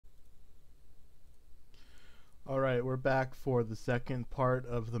Alright, we're back for the second part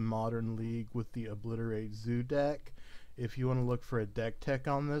of the Modern League with the Obliterate Zoo deck. If you want to look for a deck tech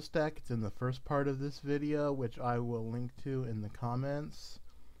on this deck, it's in the first part of this video, which I will link to in the comments.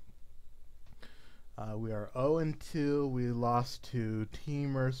 We are 0-2. We lost to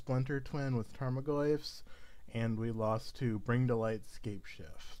Teamer Splinter Twin with Tarmogoyfs, and we lost to Bring to Light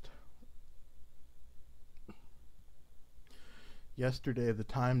Scapeshift. Yesterday the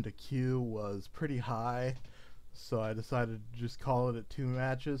time to queue was pretty high, so I decided to just call it at 2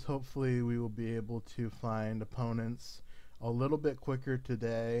 matches. Hopefully we will be able to find opponents a little bit quicker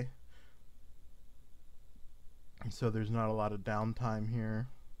today, so there's not a lot of downtime here.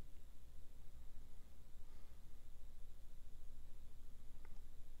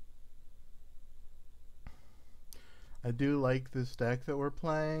 I do like this deck that we're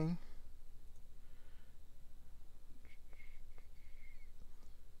playing.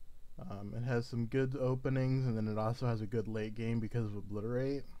 It has some good openings, and then it also has a good late game because of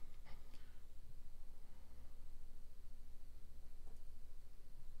Obliterate.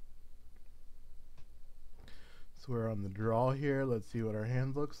 So we're on the draw here. Let's see what our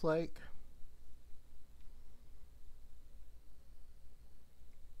hand looks like.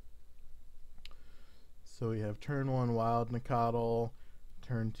 So we have turn 1 Wild Nicodle,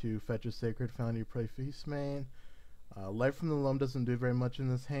 turn 2 Fetch a Sacred Foundry, play Feastmane. Light from the Loam doesn't do very much in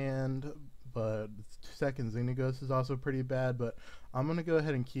this hand, but second Xenagos is also pretty bad, but I'm going to go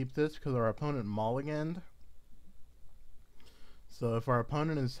ahead and keep this because our opponent mulliganed. So if our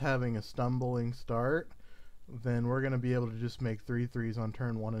opponent is having a stumbling start, then we're going to be able to just make 3/3s on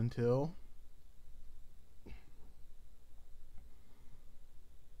turn 1 and 2.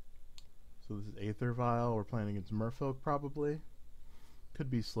 So this is Aether Vial. We're playing against Merfolk probably.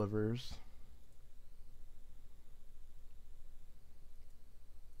 Could be Slivers.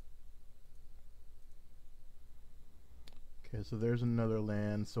 Okay, so there's another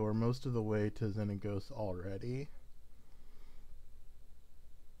land, so we're most of the way to Xenagos already.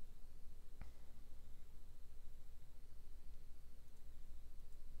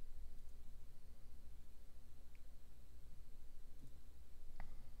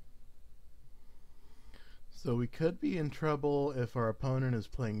 So we could be in trouble if our opponent is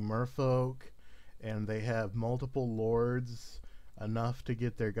playing Merfolk and they have multiple lords, enough to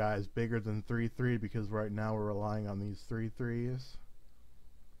get their guys bigger than 3/3, because right now we're relying on these 3/3s.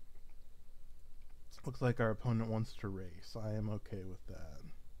 Looks like our opponent wants to race. I am okay with that.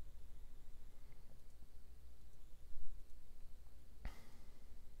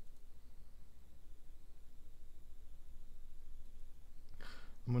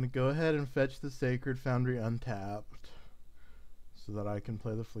 I'm going to go ahead and fetch the Sacred Foundry untapped so that I can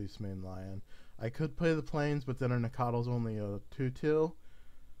play the Fleecemane Lion. I could play the Plains, but then our Nicodle's only a 2/2.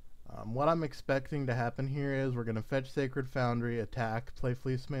 What I'm expecting to happen here is we're going to fetch Sacred Foundry, attack, play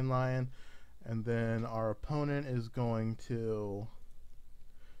Fleecemane Lion, and then our opponent is going to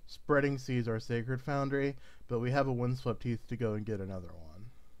Spreading Seas our Sacred Foundry, but we have a Windswept Heath to go and get another one.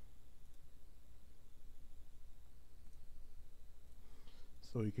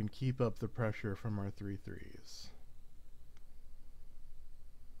 So we can keep up the pressure from our 3/3s.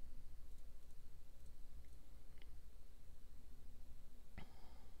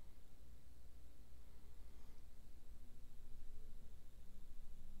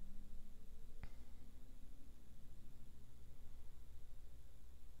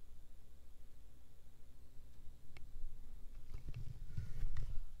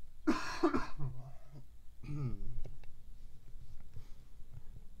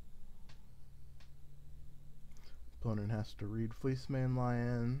 Opponent has to read Fleecemane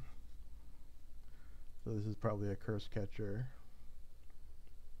Lion, so this is probably a Curse Catcher.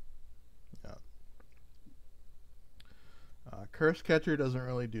 Yeah. Curse Catcher doesn't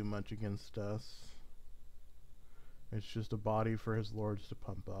really do much against us. It's just a body for his lords to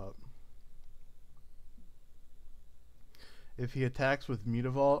pump up. If he attacks with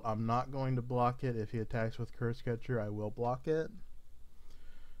Mutavault, I'm not going to block it. If he attacks with Curse Catcher, I will block it,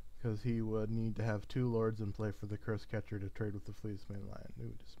 because he would need to have 2 lords in play for the Curse Catcher to trade with the Fleecemane Lion.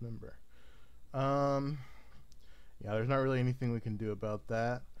 Ooh, Dismember. Yeah, there's not really anything we can do about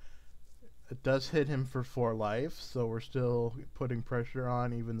that. It does hit him for 4 life, so we're still putting pressure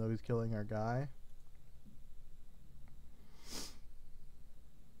on even though he's killing our guy.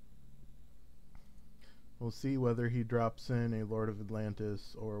 We'll see whether he drops in a Lord of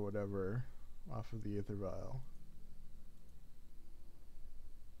Atlantis or whatever off of the Aether Vial.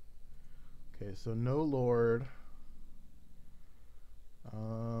 Okay, so no Lord.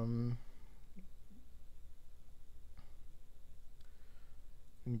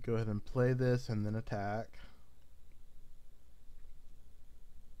 You go ahead and play this and then attack.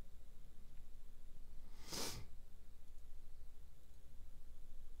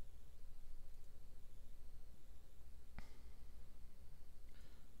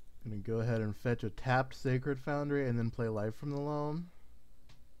 I'm going to go ahead and fetch a tapped Sacred Foundry and then play Life from the Loam.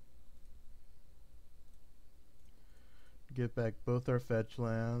 Get back both our fetch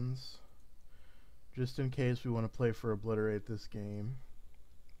lands, just in case we want to play for Obliterate this game.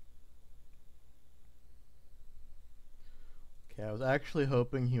 Okay, I was actually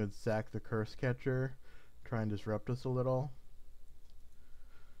hoping he would sack the Curse Catcher, try and disrupt us a little.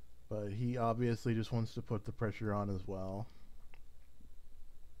 But he obviously just wants to put the pressure on as well.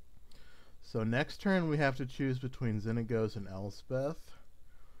 So next turn we have to choose between Xenagos and Elspeth.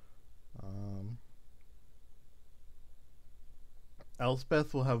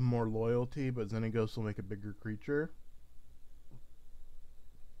 Elspeth will have more loyalty, but Xenagos will make a bigger creature.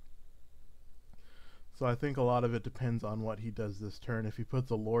 So I think a lot of it depends on what he does this turn. If he puts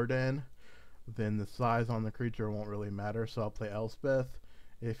a Lord in, then the size on the creature won't really matter, so I'll play Elspeth.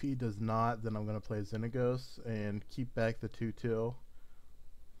 If he does not, then I'm going to play Xenagos and keep back the 2/2.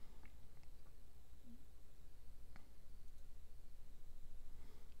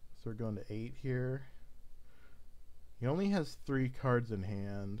 So we're going to 8 here. He only has 3 cards in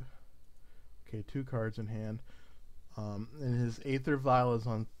hand. Okay, 2 cards in hand. And his Aether Vial is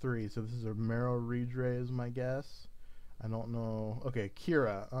on 3, so this is a Marrow Redray is my guess. I don't know. Okay,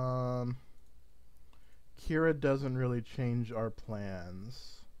 Kira. Kira doesn't really change our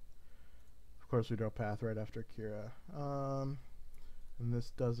plans. Of course, we draw Path right after Kira. And this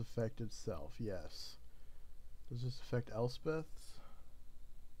does affect itself, yes. Does this affect Elspeth?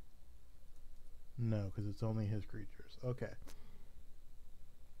 No, because it's only his creatures. Okay.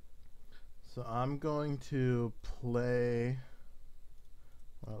 So I'm going to play...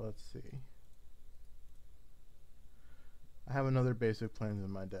 Well, let's see. I have another basic plans in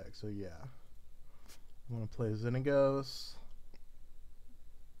my deck, so yeah. I'm going to play Xenagos.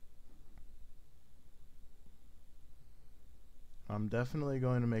 I'm definitely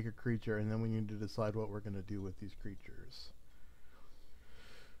going to make a creature, and then we need to decide what we're going to do with these creatures.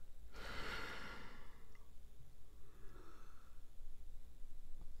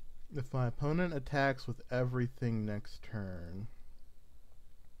 If my opponent attacks with everything next turn,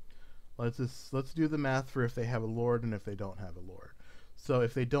 let's do the math for if they have a Lord and if they don't have a Lord. So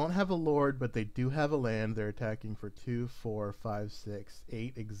if they don't have a Lord but they do have a land, they're attacking for 2, 4, 5, 6,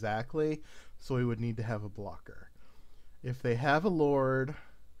 8 exactly. So we would need to have a blocker. If they have a Lord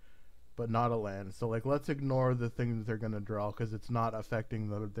but not a land, so like let's ignore the thing that they're going to draw because it's not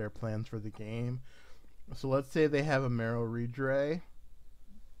affecting their plans for the game. So let's say they have a Marrow Redray.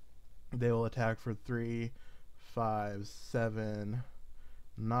 They will attack for 3, 5, 7,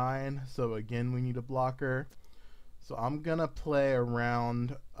 9. So again, we need a blocker. So I'm going to play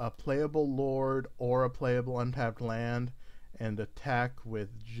around a playable Lord or a playable untapped land and attack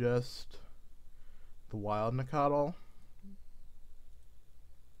with just the Wild Nacatl.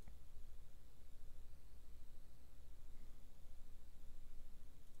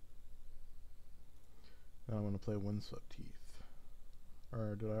 Now I'm going to play Windswept Teeth.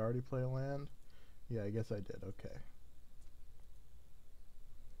 Or did I already play a land? Yeah, I guess I did. Okay.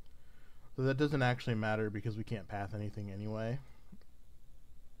 So that doesn't actually matter because we can't path anything anyway.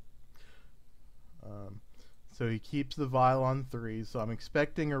 So he keeps the Vial on 3, so I'm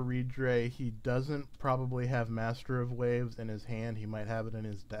expecting a Redray. He doesn't probably have Master of Waves in his hand. He might have it in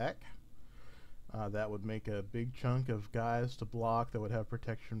his deck. That would make a big chunk of guys to block that would have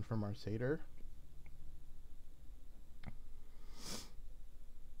protection from our Satyr.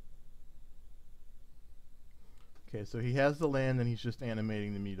 Okay, so he has the land and he's just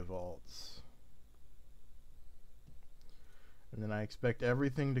animating the Mutavaults. And then I expect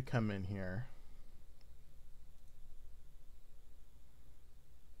everything to come in here.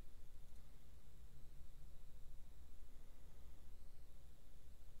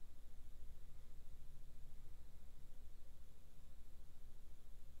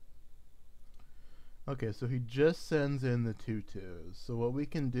 Okay, so he just sends in the 2/2s. So what we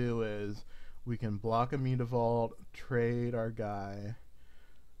can do is we can block a Mutavault, trade our guy.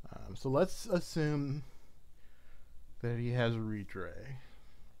 So let's assume that he has a Redray.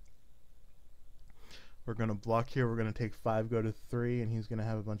 We're going to block here. We're going to take 5, go to 3, and he's going to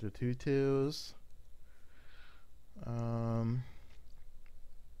have a bunch of 2/2s.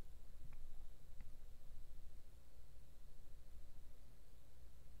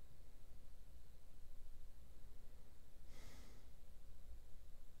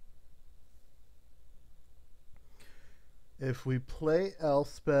 If we play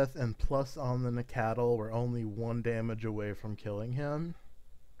Elspeth and plus on the Nacatl, we're only 1 damage away from killing him.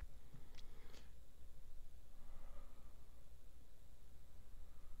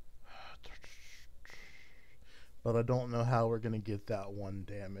 But I don't know how we're going to get that 1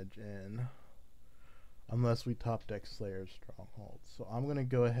 damage in. Unless we top deck Slayer's Stronghold. So I'm going to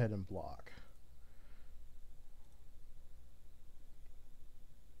go ahead and block.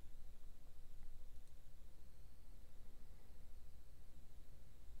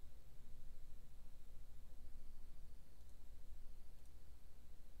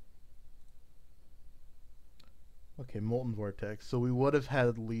 Okay, Molten Vortex. So we would have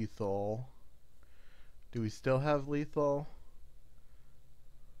had lethal. Do we still have lethal?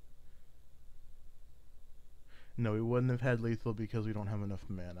 No, we wouldn't have had lethal because we don't have enough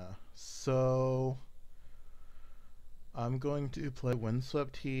mana. So I'm going to play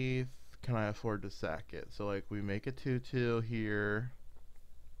Windswept Heath. Can I afford to sack it? So like we make a 2/2 here.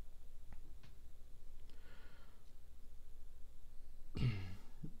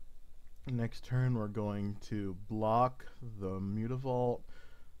 Next turn we're going to block the Mutavault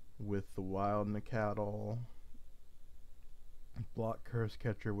with the Wild Nacatl. Block Curse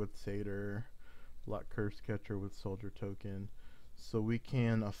Catcher with Satyr. Block Curse Catcher with Soldier Token. So we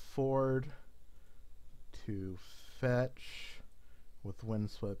can afford to fetch with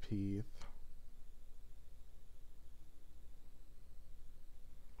Windswept Heath.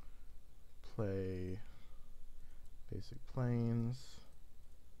 Play Basic Plains.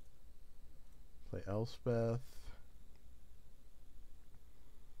 Play Elspeth.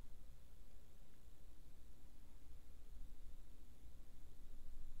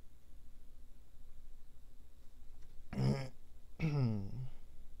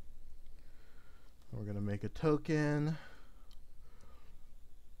 We're going to make a token.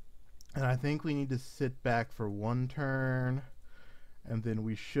 And I think we need to sit back for 1 turn. And then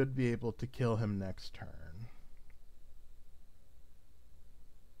we should be able to kill him next turn.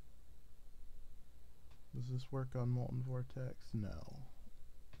 Does this work on Molten Vortex? No.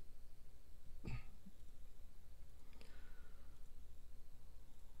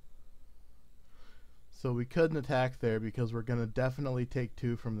 So we couldn't attack there because we're going to definitely take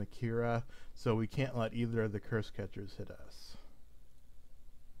 2 from the Kira, so we can't let either of the Curse Catchers hit us.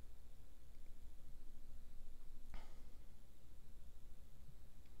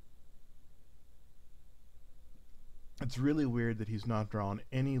 It's really weird that he's not drawn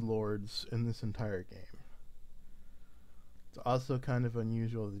any Lords in this entire game. It's also kind of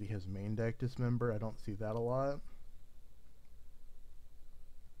unusual that he has main deck Dismember. I don't see that a lot.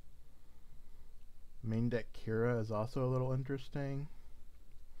 Main deck Kira is also a little interesting.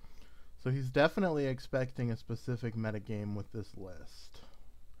 So he's definitely expecting a specific metagame with this list.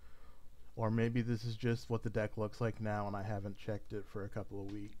 Or maybe this is just what the deck looks like now and I haven't checked it for a couple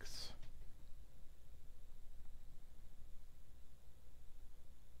of weeks.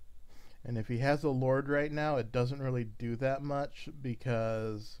 And if he has a Lord right now, it doesn't really do that much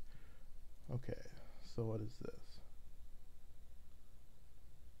because... Okay, so what is this?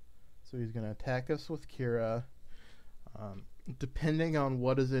 So he's going to attack us with Kira. Depending on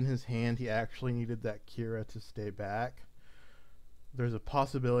what is in his hand, he actually needed that Kira to stay back. There's a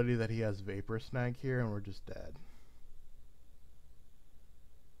possibility that he has Vapor Snag here and we're just dead.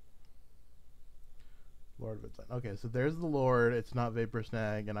 Lord of Midland. Okay, so there's the Lord. It's not Vapor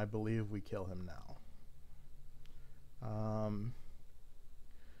Snag, and I believe we kill him now.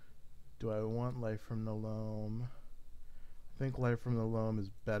 Do I want Life from the Loam? I think Life from the Loam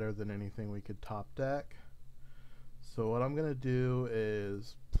is better than anything we could top deck. So what I'm going to do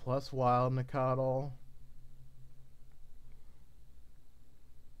is plus Wild Nacatl.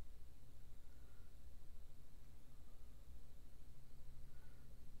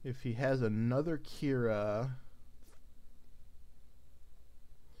 If he has another Kira,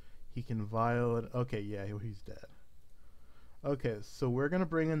 he can Violet. Okay, yeah, he's dead. Okay, so we're going to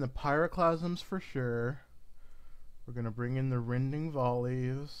bring in the Pyroclasms for sure. We're going to bring in the Rending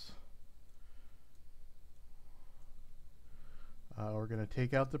Volleys. We're going to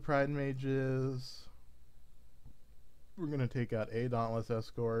take out the Pride Mages. We're going to take out a Dauntless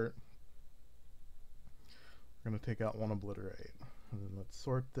Escort. We're going to take out 1 Obliterate. And then let's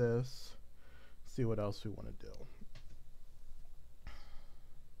sort this. See what else we want to do.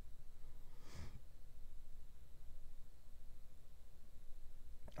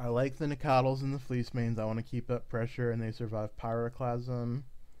 I like the Nacatls and the Fleece Mains. I want to keep up pressure and they survive Pyroclasm.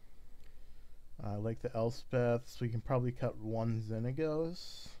 I like the Elspeths. We can probably cut 1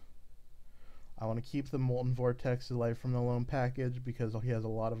 Xenagos. I want to keep the Molten Vortex Life from the Loam package because he has a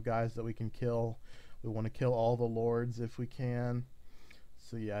lot of guys that we can kill. We want to kill all the Lords if we can.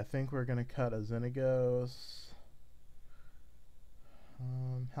 So yeah, I think we're going to cut a Xenagos.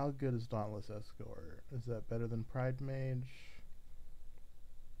 How good is Dauntless Escort? Is that better than Pride Mage?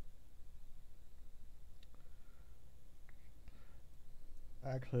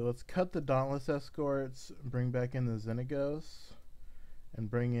 Actually, let's cut the Dauntless Escorts, bring back in the Xenagos, and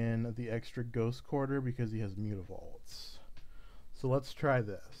bring in the extra Ghost Quarter because he has Mutavaults. So let's try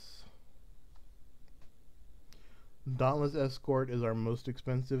this. Dauntless Escort is our most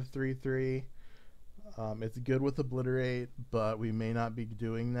expensive 3/3. It's good with Obliterate, but we may not be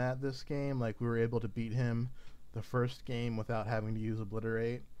doing that this game. Like, we were able to beat him the first game without having to use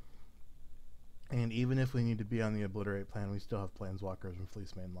Obliterate. And even if we need to be on the Obliterate plan, we still have Planeswalkers and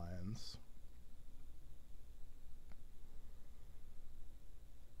Fleecemane Lions.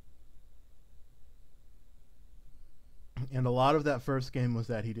 And a lot of that first game was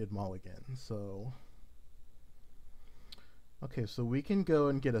that he did Mulligan, so... Okay, so we can go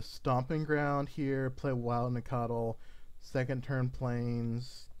and get a Stomping Ground here, play Wild Nicottle, second turn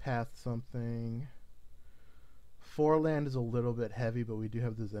Plains, path something. 4 land is a little bit heavy, but we do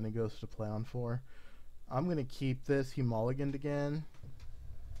have the Xenagos to play on for. I'm going to keep this. He mulliganed again.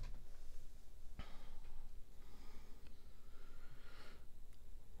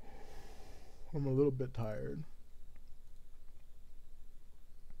 I'm a little bit tired.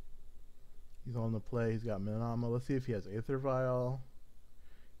 He's on the play. He's got Minama. Let's see if he has Aether Vial.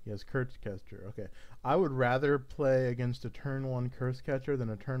 He has Curse Catcher. Okay. I would rather play against a turn 1 Curse Catcher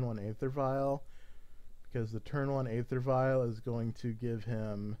than a turn 1 Aether Vial, because the turn 1 Aether Vial is going to give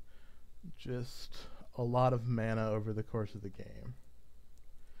him just a lot of mana over the course of the game.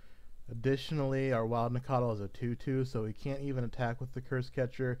 Additionally, our Wild Nicottle is a 2/2, so he can't even attack with the Curse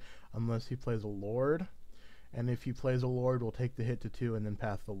Catcher unless he plays a Lord. And if he plays a Lord, we'll take the hit to 2 and then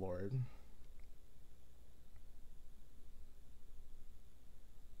path the Lord.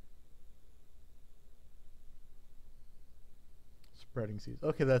 Spreading Seas.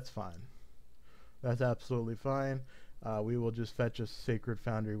 Okay, that's fine. That's absolutely fine. We will just fetch a Sacred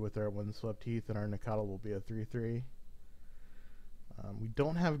Foundry with our Windswept Heath, and our Nicottle will be a 3/3. We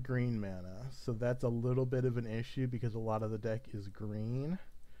don't have green mana, so that's a little bit of an issue because a lot of the deck is green.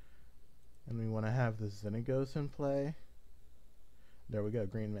 And we want to have the Xenagos in play. There we go,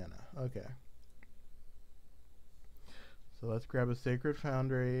 green mana. Okay. So let's grab a Sacred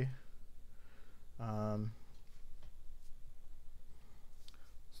Foundry.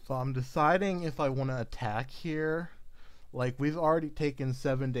 So I'm deciding if I want to attack here. Like, we've already taken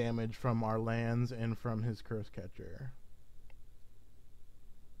 7 damage from our lands and from his Curse Catcher.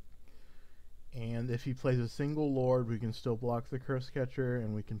 And if he plays a single Lord, we can still block the Curse Catcher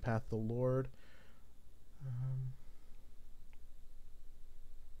and we can path the Lord.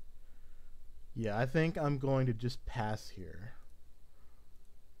 Yeah, I think I'm going to just pass here.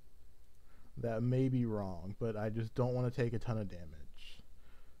 That may be wrong, but I just don't want to take a ton of damage.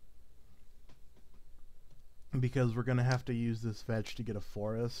 Because we're going to have to use this fetch to get a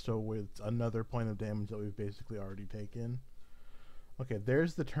forest, so with another point of damage that we've basically already taken. Okay,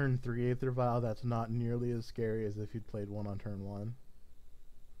 there's the turn 3 Aether Vial. That's not nearly as scary as if you'd played one on turn 1.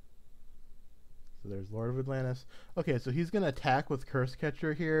 So there's Lord of Atlantis. Okay, so he's going to attack with Curse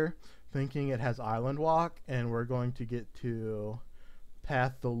Catcher here, thinking it has Island Walk, and we're going to get to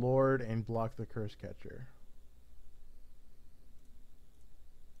path the Lord and block the Curse Catcher.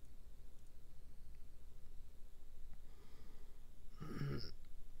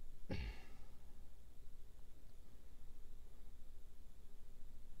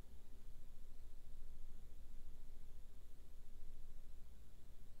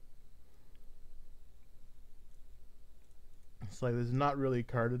 It's like there's not really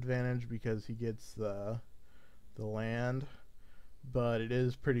card advantage because he gets the land, but it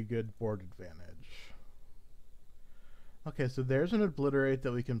is pretty good board advantage. Okay, so there's an Obliterate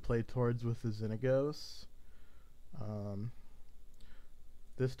that we can play towards with the Xenagos.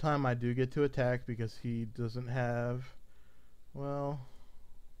 This time I do get to attack because he doesn't have... Well,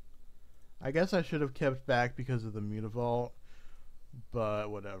 I guess I should have kept back because of the Mutavault,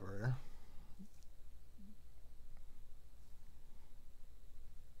 but whatever.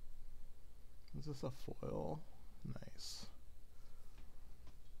 Is this a foil? Nice.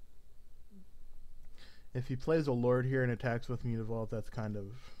 If he plays a Lord here and attacks with Mutavault, that's kind of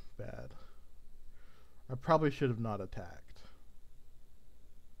bad. I probably should have not attacked.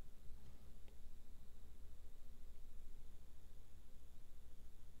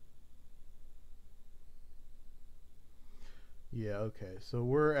 Yeah, okay. So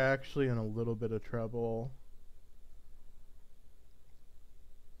we're actually in a little bit of trouble.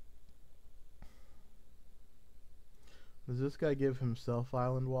 Does this guy give himself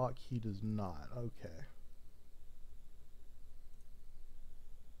Island Walk? He does not. Okay.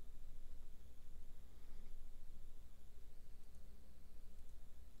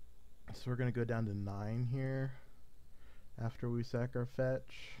 So we're going to go down to 9 here. after we sack our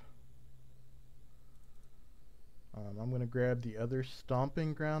fetch. I'm going to grab the other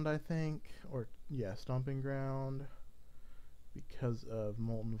Stomping Ground, I think. Or, yeah, Stomping Ground. Because of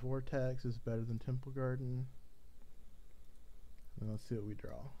Molten Vortex is better than Temple Garden. And let's see what we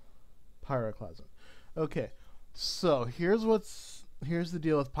draw. Pyroclasm. Okay, so here's the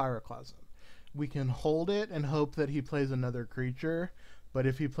deal with Pyroclasm. We can hold it and hope that he plays another creature, but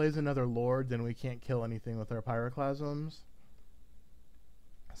if he plays another Lord, then we can't kill anything with our Pyroclasms.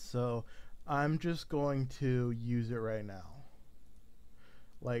 So I'm just going to use it right now.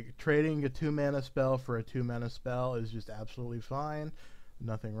 Like, trading a 2-mana spell for a 2-mana spell is just absolutely fine.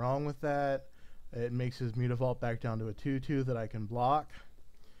 Nothing wrong with that. It makes his Mutavault back down to a 2/2 that I can block.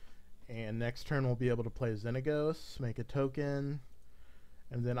 And next turn we'll be able to play Xenagos, make a token.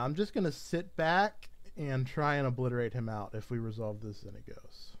 And then I'm just going to sit back and try and obliterate him out if we resolve this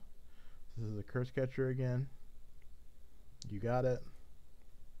Xenagos. This is a Curse Catcher again. You got it.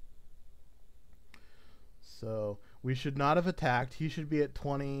 So we should not have attacked. He should be at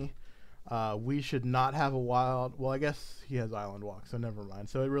 20. We should not have a wild. Well, I guess he has Island Walk, so never mind.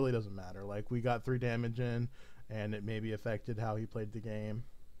 So it really doesn't matter. Like, we got 3 damage in, and it maybe affected how he played the game.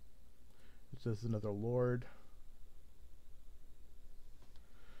 It's just another Lord.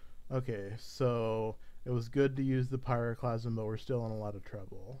 Okay, so it was good to use the Pyroclasm, but we're still in a lot of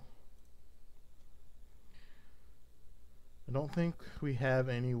trouble. I don't think we have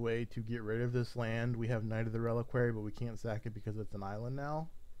any way to get rid of this land. We have Knight of the Reliquary, but we can't sack it because it's an island now.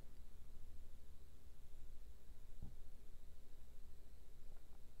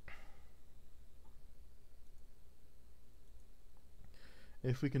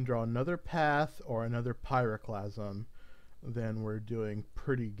 If we can draw another Path or another Pyroclasm, then we're doing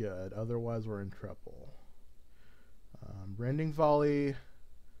pretty good. Otherwise, we're in trouble. Rending Volley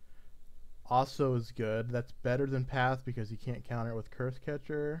also is good. That's better than Path because you can't counter it with Curse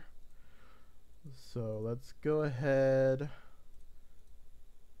Catcher. So let's go ahead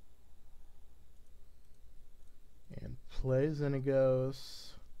and play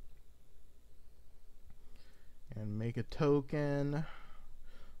Xenagos and make a token.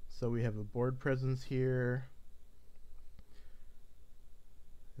 So we have a board presence here.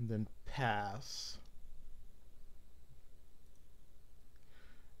 And then pass.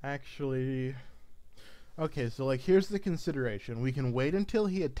 Actually, okay, so like here's the consideration. We can wait until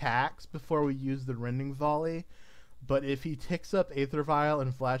he attacks before we use the Rending Volley, but if he ticks up Aether Vial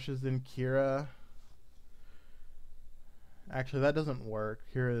and flashes in Kira, actually that doesn't work.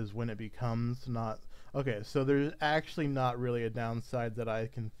 Kira is when it becomes not. Okay, so there's actually not really a downside that I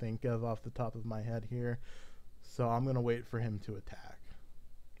can think of off the top of my head here. So I'm going to wait for him to attack.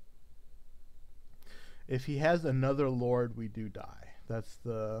 If he has another Lord, we do die.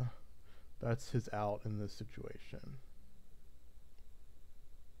 That's his out in this situation.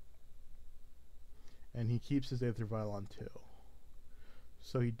 And he keeps his Aether Vial on 2.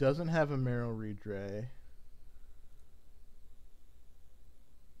 So he doesn't have a Marrow Redray.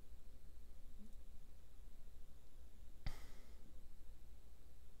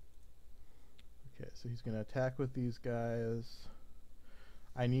 Okay, so he's going to attack with these guys.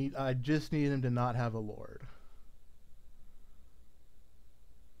 I just need him to not have a Lord.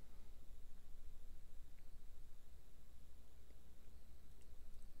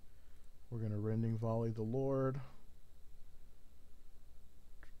 We're going to Rending Volley the Lord.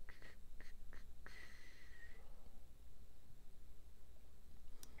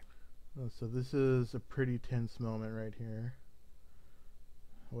 Oh, so this is a pretty tense moment right here.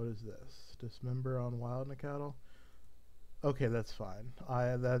 What is this? Dismember on Wild Nacatl? Okay, that's fine.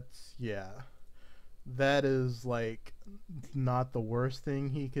 Yeah. That is like not the worst thing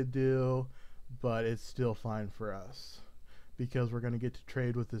he could do, but it's still fine for us. Because we're going to get to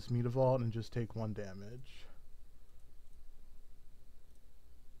trade with this Mutavault and just take 1 damage.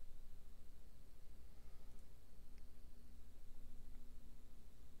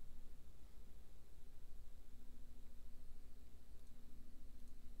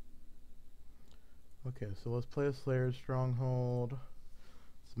 Okay, so let's play a Slayer's Stronghold.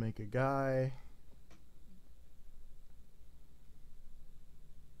 Let's make a guy.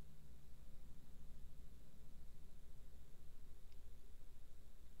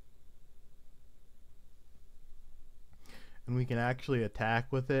 And we can actually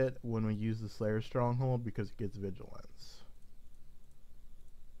attack with it when we use the Slayer's Stronghold because it gets Vigilance.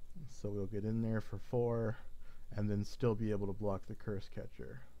 So we'll get in there for 4 and then still be able to block the Curse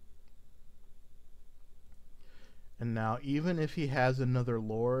Catcher. And now even if he has another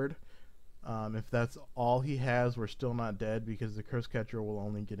Lord, if that's all he has, we're still not dead because the Curse Catcher will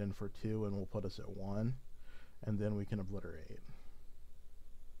only get in for 2 and will put us at 1. and then we can obliterate.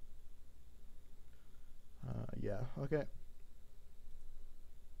 Yeah, okay.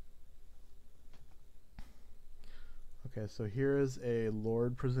 Okay, so here is a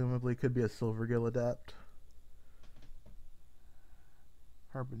Lord, presumably could be a Silvergill Adept.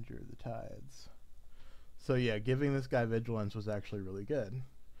 Harbinger of the Tides. So yeah, giving this guy Vigilance was actually really good.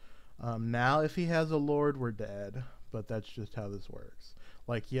 Now if he has a Lord, we're dead, but that's just how this works.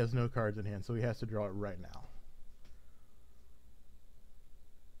 Like, he has no cards in hand, so he has to draw it right now.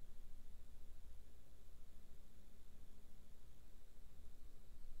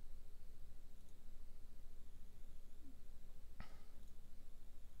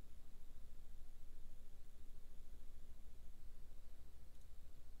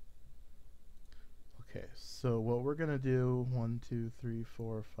 Okay, so what we're gonna do, 1, 2, 3,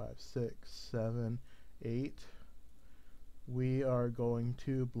 4, 5, 6, 7, 8, we are going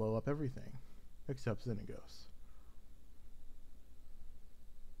to blow up everything except Xenagos.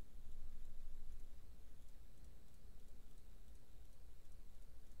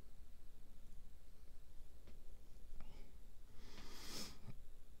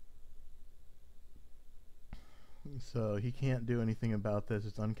 So he can't do anything about this,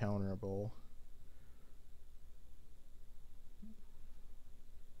 it's uncounterable.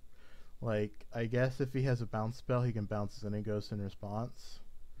 Like, I guess if he has a bounce spell, he can bounce Xenagos in response.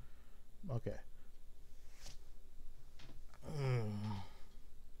 Okay.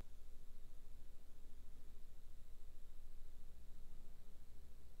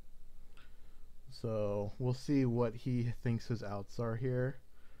 So we'll see what he thinks his outs are here.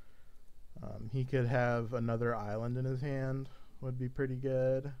 He could have another island in his hand, would be pretty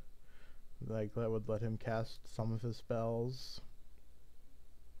good. Like, that would let him cast some of his spells.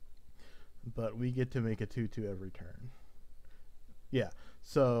 But we get to make a 2/2 every turn. Yeah,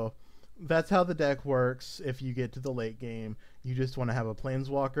 so that's how the deck works. If you get to the late game, you just want to have a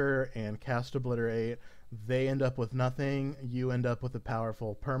Planeswalker and cast Obliterate. They end up with nothing. You end up with a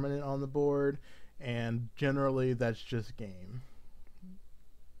powerful permanent on the board. And generally, that's just game.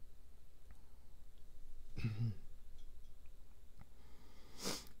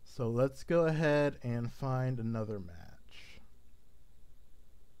 So let's go ahead and find another match.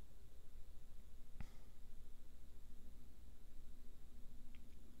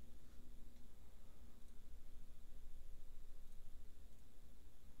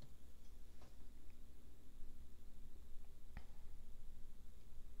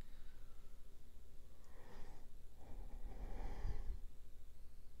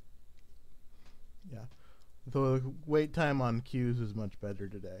 Yeah. The wait time on queues is much better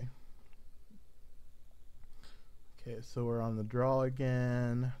today. Okay, so we're on the draw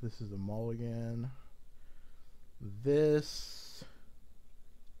again. This is a mulligan. This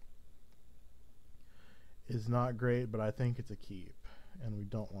is not great, but I think it's a keep, and we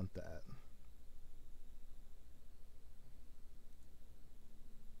don't want that.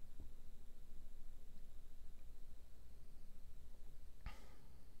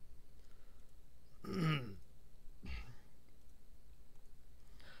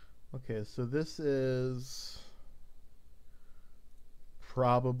 Okay, so this is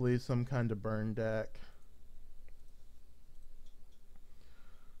probably some kind of burn deck.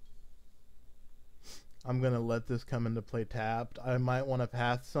 I'm going to let this come into play tapped. I might want to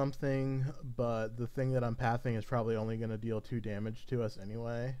path something, but the thing that I'm pathing is probably only going to deal 2 damage to us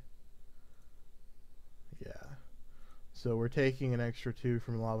anyway. Yeah. So we're taking an extra 2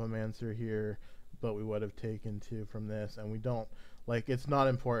 from Lavamancer here, but we would have taken 2 from this, and we don't, like, it's not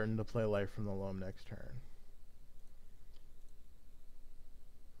important to play Life from the Loam next turn.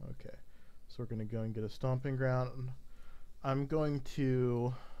 Okay, so we're going to go and get a Stomping Ground. I'm going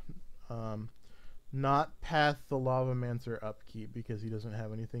to not path the Lavamancer upkeep because he doesn't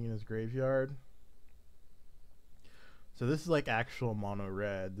have anything in his graveyard. So this is like actual mono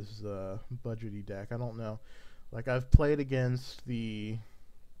red. This is a budgety deck. I don't know. Like, I've played against the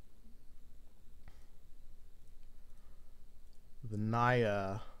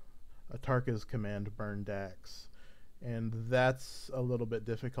Naya Atarka's Command burn decks, and that's a little bit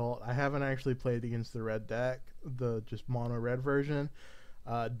difficult. I haven't actually played against the red deck, the just mono red version.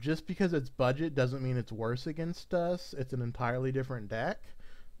 Just because it's budget doesn't mean it's worse against us. It's an entirely different deck,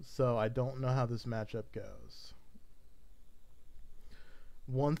 so I don't know how this matchup goes.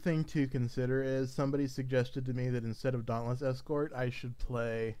 One thing to consider is somebody suggested to me that instead of Dauntless Escort, I should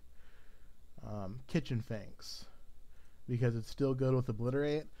play Kitchen Finks, because it's still good with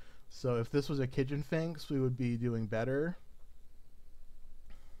Obliterate. So if this was a Kitchen Finks, we would be doing better.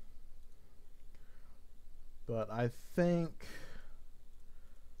 But I think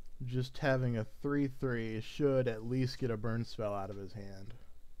just having a 3/3 should at least get a burn spell out of his hand.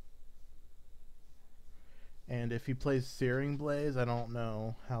 And if he plays Searing Blaze, I don't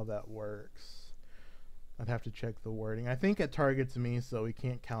know how that works. I'd have to check the wording. I think it targets me, so we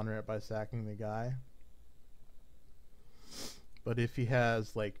can't counter it by sacking the guy. But if he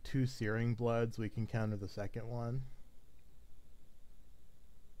has like 2 Searing Bloods, we can counter the second one.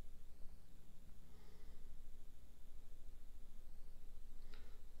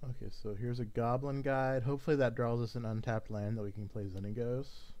 Okay, so here's a Goblin Guide. Hopefully that draws us an untapped land that we can play Xenagos.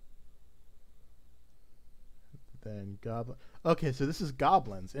 Then Goblin. Okay, so this is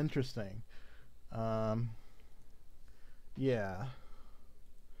Goblins. Interesting. Yeah.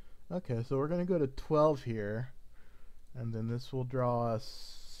 Okay, so we're going to go to 12 here. And then this will draw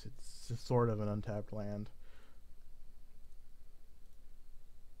us... It's sort of an untapped land.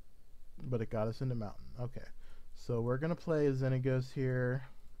 But it got us into Mountain. Okay. So we're going to play Xenagos here.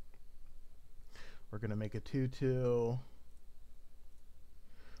 We're going to make a 2/2.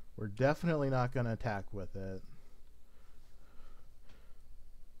 We're definitely not going to attack with it.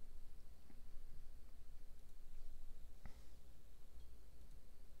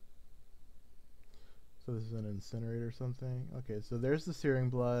 So this is an Incinerator or something. Okay, so there's the Searing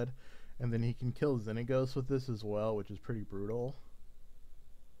Blood. And then he can kill Xenagos with this as well, which is pretty brutal.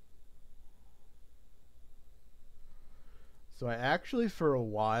 So I actually, for a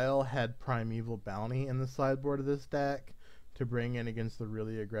while, had Primeval Bounty in the sideboard of this deck to bring in against the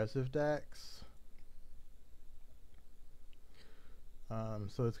really aggressive decks.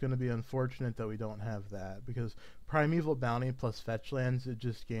 So it's going to be unfortunate that we don't have that, because Primeval Bounty plus fetch lands, it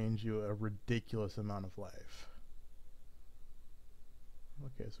just gains you a ridiculous amount of life.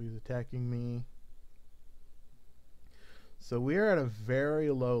 Okay, so he's attacking me. So we are at a very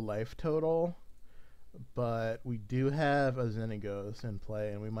low life total, but we do have a Xenagos in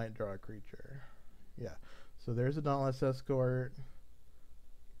play, and we might draw a creature. Yeah, so there's a Dauntless Escort.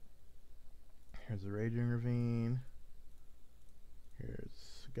 Here's a Raging Ravine.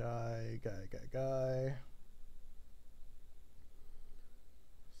 Here's guy.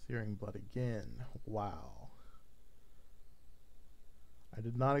 Searing Blood again. Wow. I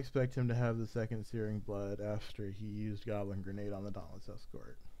did not expect him to have the second Searing Blood after he used Goblin Grenade on the Dauntless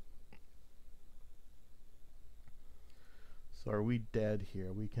Escort. So are we dead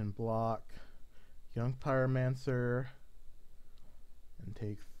here? We can block Young Pyromancer and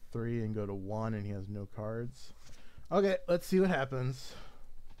take 3 and go to 1, and he has no cards. Okay, let's see what happens.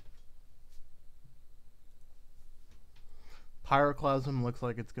 Pyroclasm looks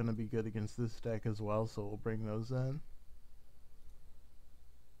like it's going to be good against this deck as well, so we'll bring those in.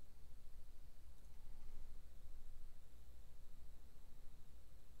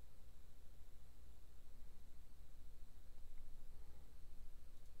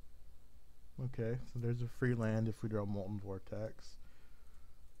 Okay, so there's a free land if we draw Molten Vortex.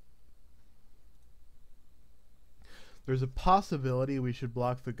 There's a possibility we should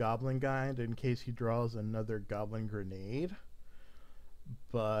block the Goblin Guide in case he draws another Goblin Grenade.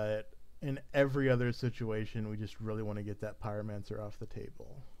 But in every other situation, we just really want to get that Pyromancer off the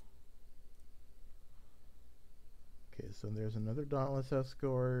table. Okay, so there's another Dauntless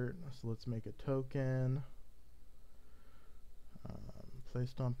Escort. So let's make a token. Play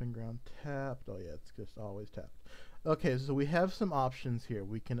Stomping Ground tapped. Oh yeah, it's just always tapped. Okay, so we have some options here.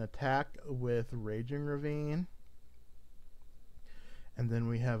 We can attack with Raging Ravine. And then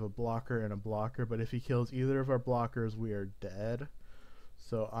we have a blocker and a blocker. But if he kills either of our blockers, we are dead.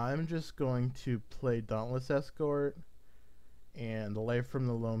 So I'm just going to play Dauntless Escort and Life from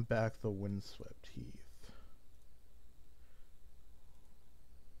the Loam back the Windswept Heath.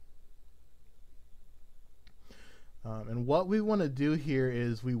 And what we want to do here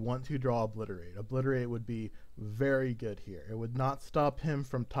is we want to draw Obliterate. Obliterate would be very good here. It would not stop him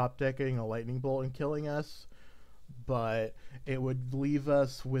from top decking a Lightning Bolt and killing us, but it would leave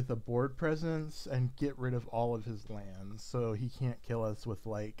us with a board presence and get rid of all of his lands, so he can't kill us with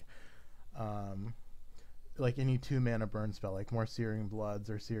like any 2-mana burn spell, like more Searing Bloods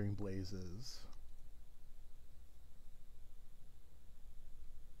or Searing Blazes.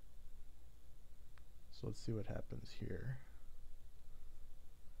 So let's see what happens here.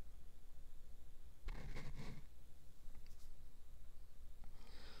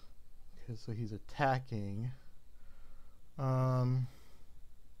 Okay, so he's attacking.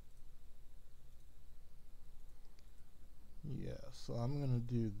 Yeah, so I'm gonna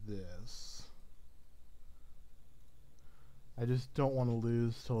do this. I just don't want to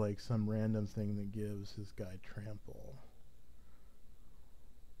lose to like some random thing that gives his guy trample.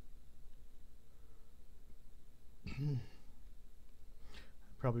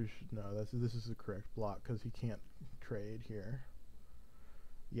 probably should know this is the correct block because he can't trade here.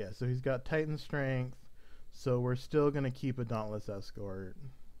 Yeah, so he's got Titan Strength, so we're still going to keep a Dauntless Escort.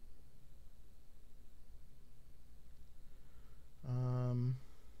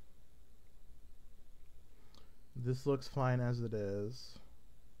 This looks fine as it is.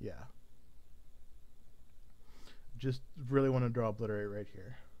 Yeah. Just really want to draw Obliterate right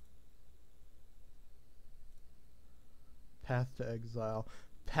here. Path to Exile.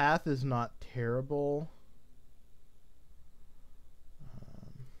 Path is not terrible.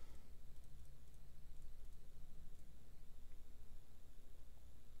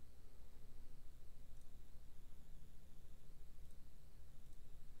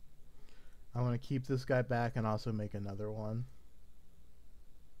 I want to keep this guy back and also make another one.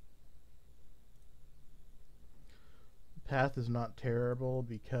 Path is not terrible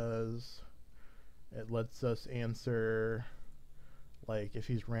because it lets us answer, like, if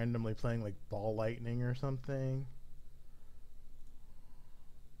he's randomly playing like Ball Lightning or something.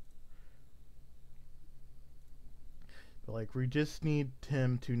 But like, we just need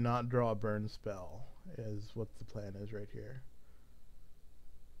him to not draw a burn spell is what the plan is right here.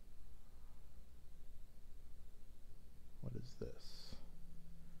 What is this?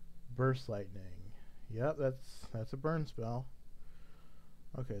 Burst Lightning. Yep, that's a burn spell.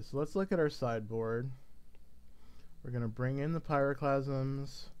 Okay, so let's look at our sideboard. We're going to bring in the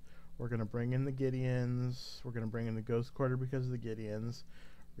Pyroclasms. We're going to bring in the Gideons. We're going to bring in the Ghost Quarter because of the Gideons.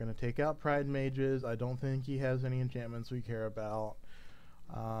 We're going to take out Pride Mages. I don't think he has any enchantments we care about.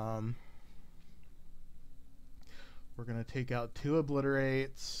 We're going to take out 2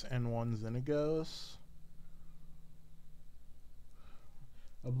 Obliterates and 1 Xenagos.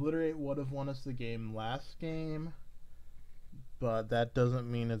 Obliterate would have won us the game last game, but that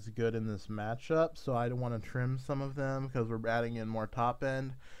doesn't mean it's good in this matchup, so I want to trim some of them because we're adding in more top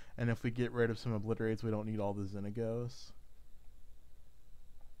end, and if we get rid of some Obliterates, we don't need all the Xenagos.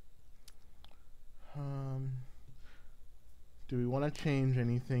 Do we want to change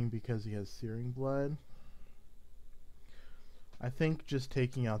anything because he has Searing Blood? I think just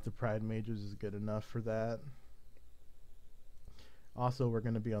taking out the Pride Mages is good enough for that. Also, we're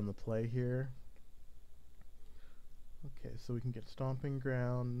going to be on the play here. Okay, so we can get Stomping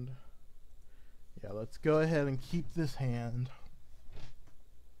Ground. Yeah, let's go ahead and keep this hand.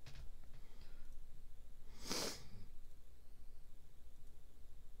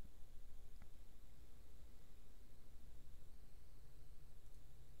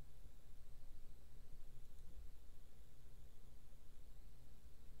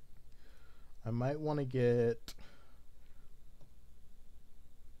 I might want to get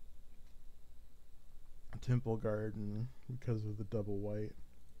Temple Garden because of the double white.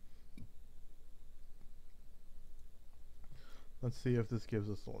 Let's see if this gives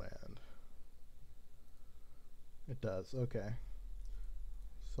us a land. It does, okay.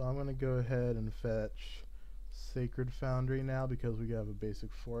 So I'm going to go ahead and fetch Sacred Foundry now because we have a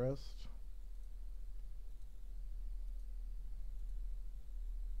basic forest.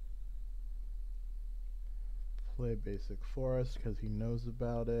 Play basic forest because he knows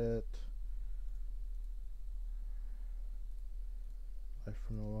about it. Life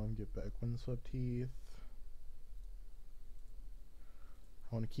from the Loam, get back Windswept Heath.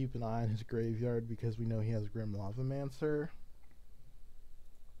 I want to keep an eye on his graveyard because we know he has Grim Lavamancer.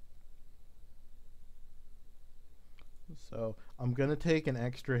 So I'm going to take an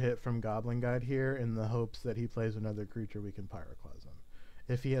extra hit from Goblin Guide here in the hopes that he plays another creature we can Pyroclasm.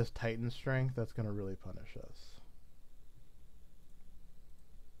 If he has Titan Strength, that's going to really punish us.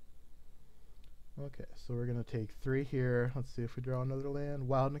 Okay, so we're going to take 3 here. Let's see if we draw another land.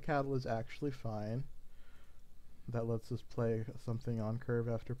 Wild Nacatl is actually fine. That lets us play something on curve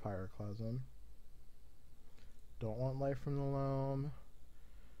after Pyroclasm. Don't want Life from the Loam.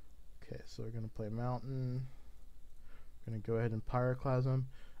 Okay, so we're going to play Mountain. We're going to go ahead and Pyroclasm.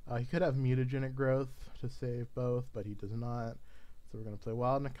 He could have Mutagenic Growth to save both, but he does not. So we're going to play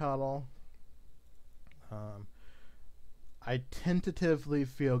Wild Nacatl. I tentatively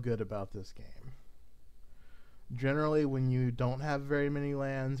feel good about this game. Generally, when you don't have very many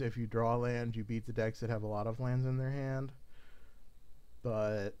lands, if you draw land, you beat the decks that have a lot of lands in their hand.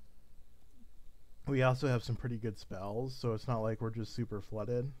 But we also have some pretty good spells, so it's not like we're just super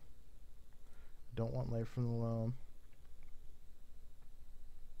flooded. Don't want Life from the Loam.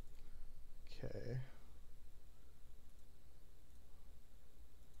 Okay.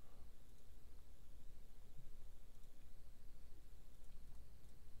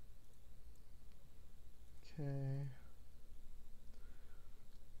 Okay.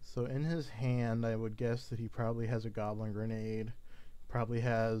 So in his hand, I would guess that he probably has a Goblin Grenade, probably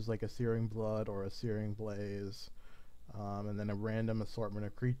has like a Searing Blood or a Searing Blaze, and then a random assortment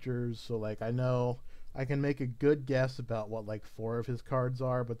of creatures. So like I know I can make a good guess about what like 4 of his cards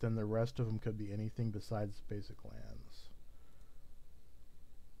are, but then the rest of them could be anything besides basic lands.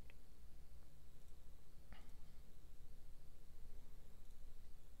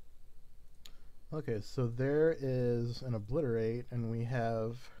 Okay, so there is an Obliterate, and we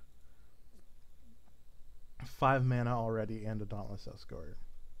have 5 mana already and a Dauntless Escort.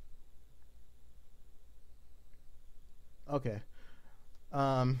 Okay.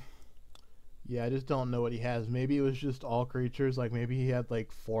 Yeah, I just don't know what he has. Maybe it was just all creatures. Like maybe he had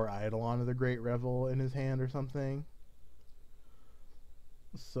like 4 Eidolon of the Great Revel in his hand or something.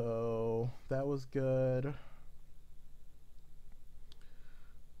 So that was good.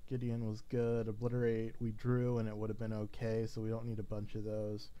 Gideon was good. Obliterate we drew and it would have been okay, so we don't need a bunch of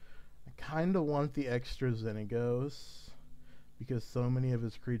those. I kind of want the extra Xenagos because so many of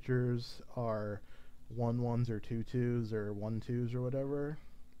his creatures are 1/1s or 2/2s or 1/2s or whatever.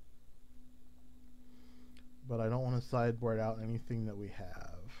 But I don't want to sideboard out anything that we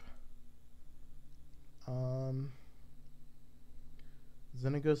have.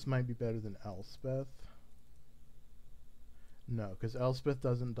 Xenagos might be better than Elspeth. No, because Elspeth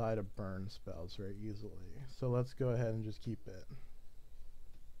doesn't die to burn spells very easily. So let's go ahead and just keep it.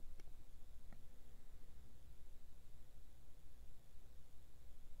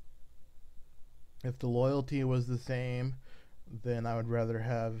 If the loyalty was the same, then I would rather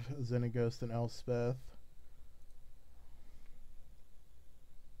have Xenagos than Elspeth.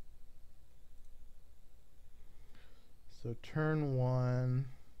 So turn 1,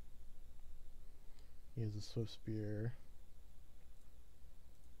 he has a Swift Spear.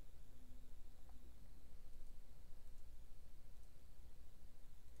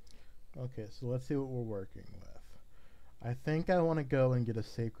 Okay, so let's see what we're working with. I think I want to go and get a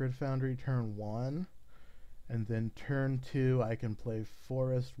Sacred Foundry turn 1, and then turn 2 I can play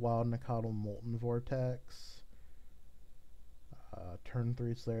Forest, Wild Nacatl, Molten Vortex. Turn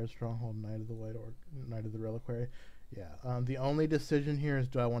 3 Slayer Stronghold, Knight of the Reliquary. Yeah, the only decision here is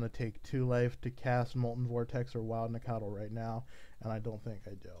do I want to take 2 life to cast Molten Vortex or Wild Nacatl right now, and I don't think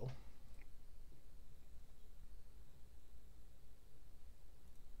I do.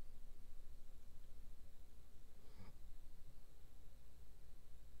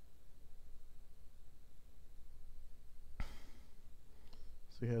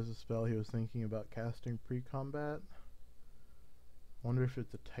 So he has a spell he was thinking about casting pre-combat. Wonder if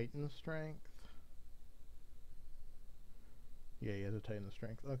it's a Titan Strength. Yeah, he has a Titan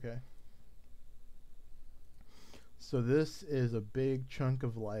Strength. Okay. So this is a big chunk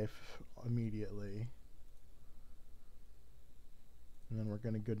of life immediately. And then we're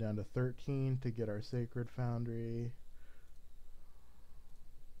going to go down to 13 to get our Sacred Foundry.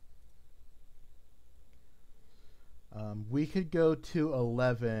 We could go to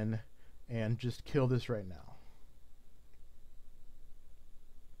 11 and just kill this right now.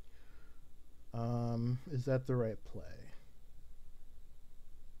 Is that the right play?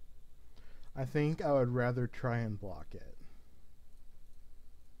 I think I would rather try and block it.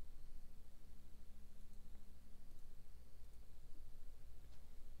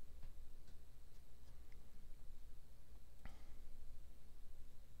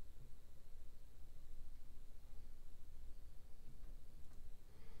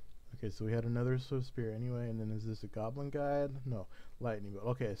 Okay, so we had another Swift Spear anyway, and then is this a Goblin Guide? No, Lightning Bolt.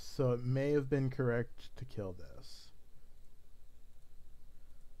 Okay, so it may have been correct to kill this.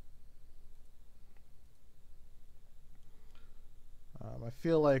 I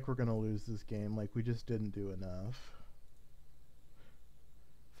feel like we're going to lose this game, like we just didn't do enough.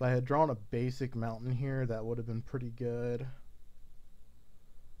 If I had drawn a basic mountain here, that would have been pretty good.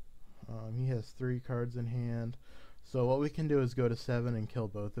 He has 3 cards in hand. So what we can do is go to 7 and kill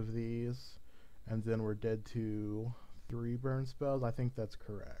both of these, and then we're dead to 3 burn spells. I think that's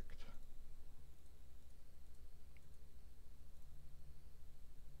correct.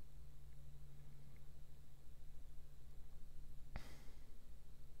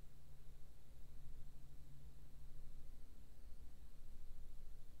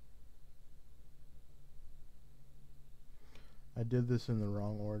 I did this in the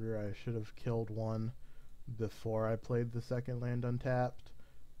wrong order. I should have killed one before I played the second land untapped.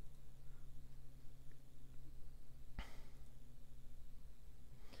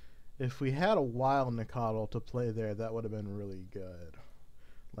 If we had a Wild Nacatl to play there, that would have been really good.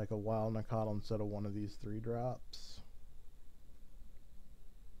 Like a Wild Nacatl instead of one of these 3 drops.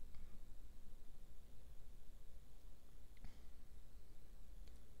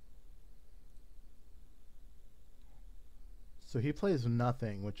 So he plays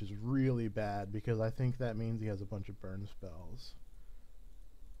nothing, which is really bad because I think that means he has a bunch of burn spells.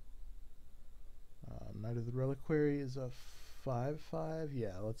 Knight of the Reliquary is a 5/5.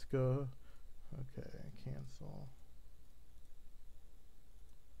 Yeah, let's go. Okay, cancel.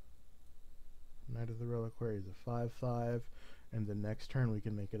 Knight of the Reliquary is a 5/5. And the next turn we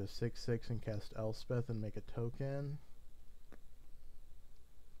can make it a 6/6 and cast Elspeth and make a token.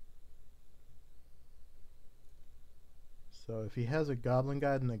 So if he has a Goblin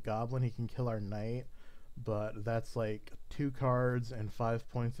Guide and a Goblin, he can kill our Knight. But that's like 2 cards and 5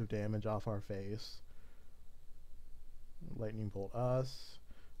 points of damage off our face. Lightning Bolt us.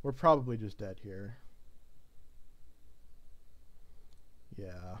 We're probably just dead here.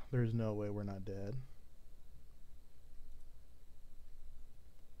 Yeah, there's no way we're not dead.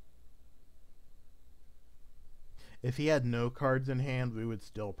 If he had no cards in hand, we would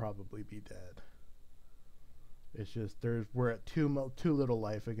still probably be dead. It's just we're at too little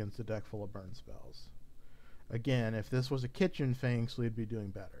life against a deck full of burn spells. Again, if this was a Kitchen Finks, we'd be doing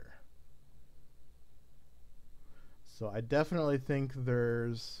better. So I definitely think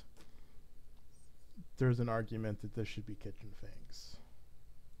there's an argument that this should be Kitchen Finks.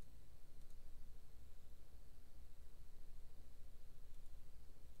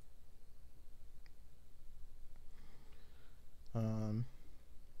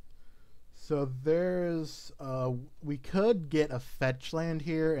 So there's we could get a fetch land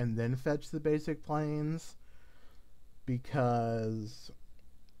here and then fetch the basic plains, because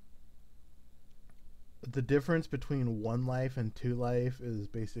the difference between 1 life and 2 life is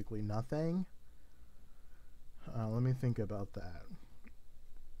basically nothing. Let me think about that.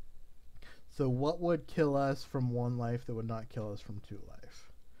 So what would kill us from 1 life that would not kill us from 2 life?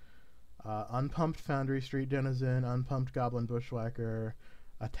 Unpumped Foundry Street Denizen, unpumped Goblin Bushwhacker,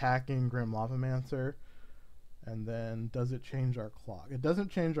 attacking Grim Lavamancer, and then does it change our clock? It doesn't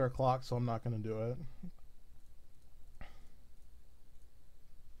change our clock, so I'm not going to do it.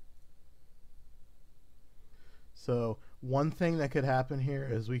 So one thing that could happen here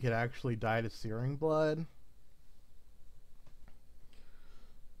is we could actually die to Searing Blood.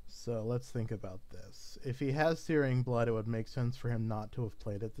 So let's think about this. If he has Searing Blood, it would make sense for him not to have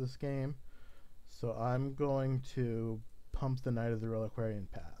played it this game. So I'm going to pump the Knight of the Reliquary and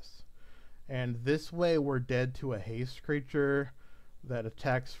pass. And this way we're dead to a haste creature that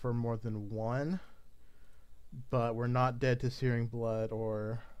attacks for more than 1. But we're not dead to Searing Blood,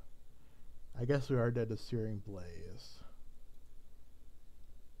 or I guess we are dead to Searing Blaze.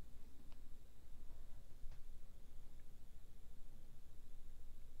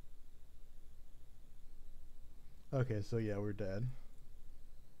 Okay, so yeah, we're dead.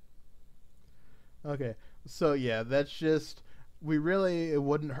 Okay, so yeah, that's just, it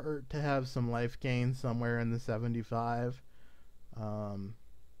wouldn't hurt to have some life gain somewhere in the 75.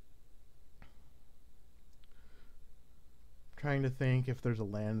 Trying to think if there's a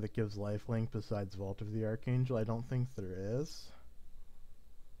land that gives lifelink besides Vault of the Archangel. I don't think there is.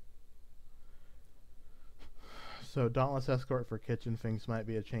 So Dauntless Escort for Kitchen Finks might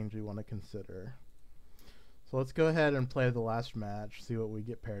be a change we want to consider. So let's go ahead and play the last match, see what we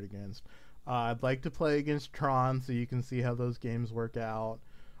get paired against. I'd like to play against Tron so you can see how those games work out.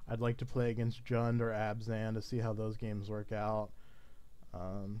 I'd like to play against Jund or Abzan to see how those games work out.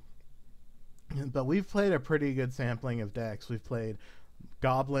 But we've played a pretty good sampling of decks. We've played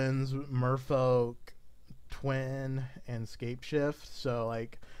Goblins, Merfolk, Twin, and Scapeshift. So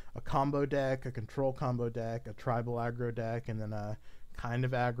like a combo deck, a control combo deck, a tribal aggro deck, and then a kind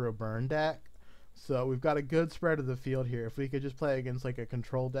of aggro burn deck. So we've got a good spread of the field here. If we could just play against like a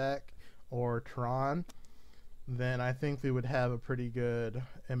control deck or Tron, then I think we would have a pretty good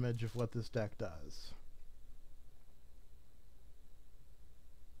image of what this deck does.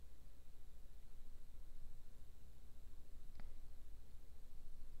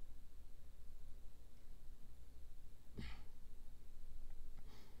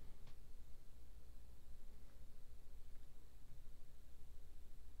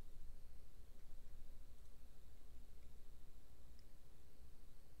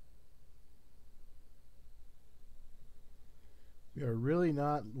 We are really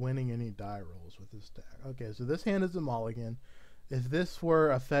not winning any die rolls with this deck. Okay, so this hand is a mulligan. If this were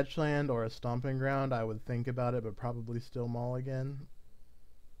a fetch land or a stomping ground, I would think about it, but probably still mulligan.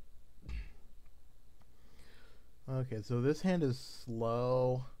 Okay, so this hand is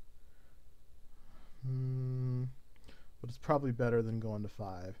slow. But it's probably better than going to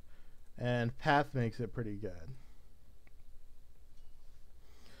 5. And Path makes it pretty good.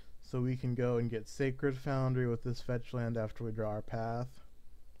 So we can go and get Sacred Foundry with this fetch land after we draw our Path.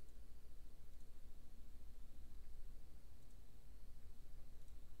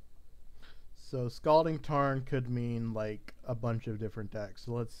 So Scalding Tarn could mean like a bunch of different decks.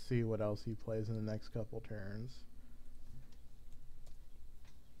 So let's see what else he plays in the next couple turns.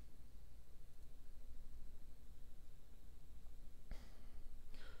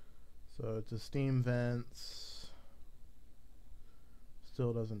 So it's a Steam Vents.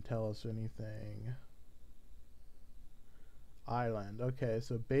 Still doesn't tell us anything. Island. Okay,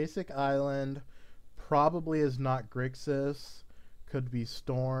 so basic island probably is not Grixis. Could be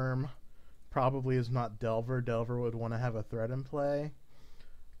Storm. Probably is not Delver. Delver would want to have a threat in play.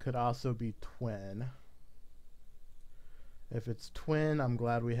 Could also be Twin. If it's Twin, I'm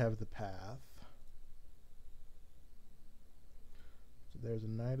glad we have the path. So there's a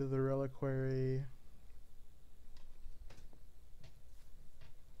Knight of the Reliquary.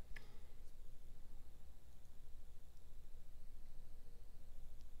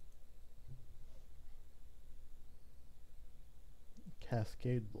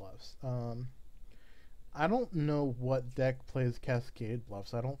 Cascade Bluffs. I don't know what deck plays Cascade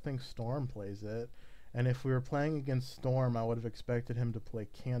Bluffs. I don't think Storm plays it. And if we were playing against Storm, I would have expected him to play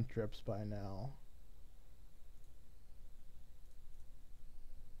Cantrips by now.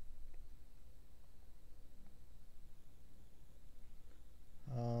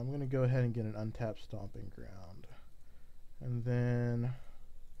 I'm going to go ahead and get an untapped Stomping Ground. And then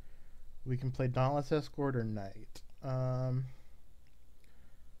we can play Dauntless Escort or Knight.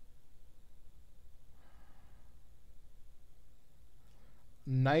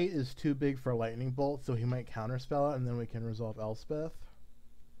 Knight is too big for Lightning Bolt, so he might counterspell it, and then we can resolve Elspeth.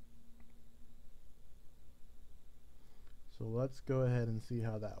 So let's go ahead and see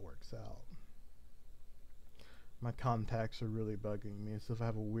how that works out. My contacts are really bugging me, so if I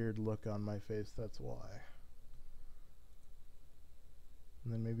have a weird look on my face, that's why.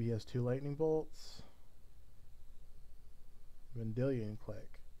 And then maybe he has 2 Lightning Bolts. Vendilion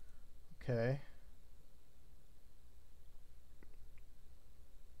Click. Okay.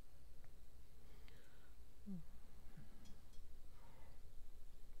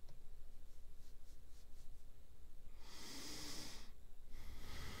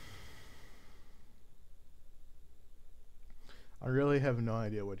 I really have no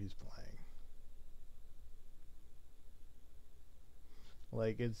idea what he's playing.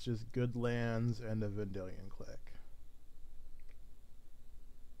 Like, it's just good lands and a Vendilion Click.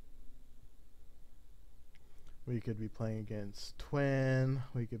 We could be playing against Twin.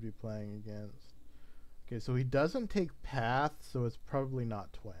 We could be playing against... Okay, so he doesn't take Path, so it's probably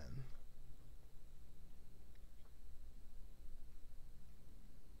not Twin.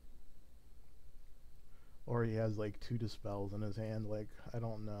 Or he has like 2 Dispels in his hand, like, I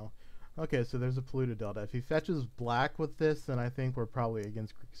don't know. Okay, so there's a Polluted Delta. If he fetches black with this, then I think we're probably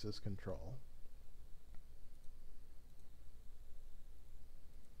against Grixis control.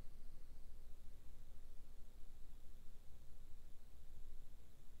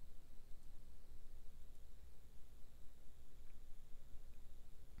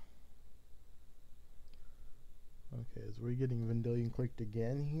 Okay, is we getting Vendilion clicked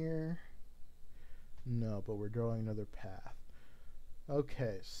again here? No, but we're drawing another path.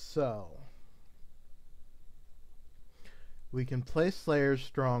 Okay, so we can play Slayer's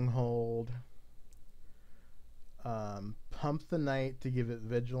Stronghold, pump the Knight to give it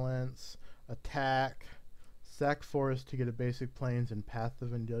Vigilance, attack, sack Forest to get a basic Plains, and path the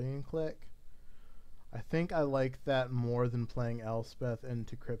Vendilion Click. I think I like that more than playing Elspeth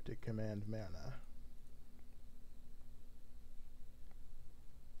into Cryptic Command mana.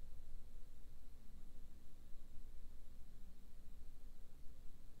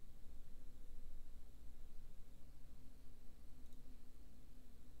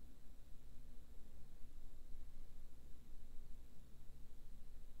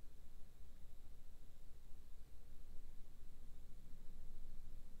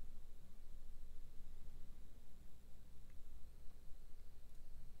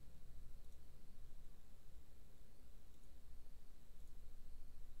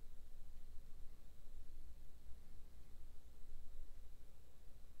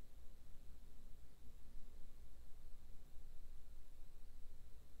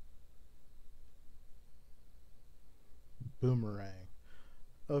 Boomerang.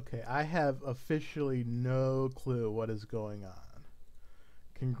 Okay, I have officially no clue what is going on.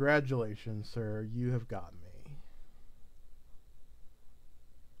 Congratulations, sir. You have got me.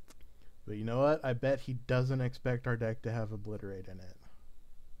 But you know what? I bet he doesn't expect our deck to have Obliterate in it.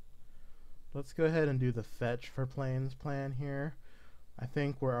 Let's go ahead and do the fetch for Plains plan here. I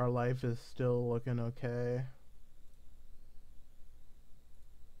think where our life is still looking okay.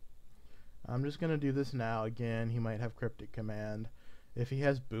 I'm just going to do this now. Again, he might have Cryptic Command. If he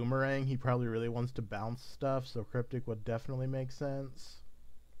has Boomerang, he probably really wants to bounce stuff, so Cryptic would definitely make sense.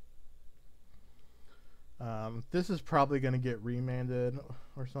 This is probably going to get remanded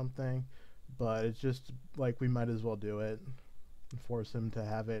or something, but it's just like we might as well do it and force him to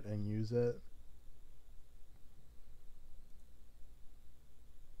have it and use it.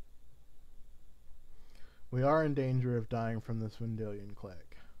 We are in danger of dying from this Vendilion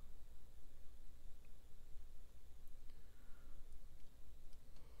Click.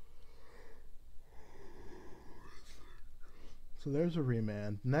 So there's a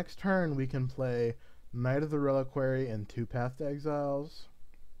remand. Next turn we can play Knight of the Reliquary and 2 Path Exiles,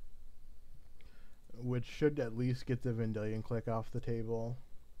 which should at least get the Vendilion Click off the table.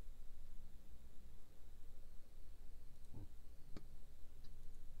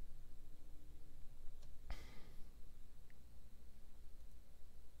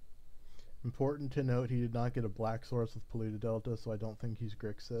 Important to note, he did not get a black source with Polluted Delta, so I don't think he's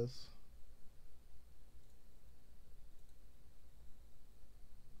Grixis.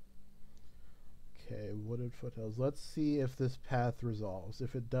 Okay, Wooded Foothills. Let's see if this path resolves.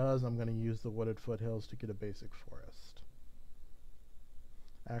 If it does, I'm going to use the Wooded Foothills to get a basic forest.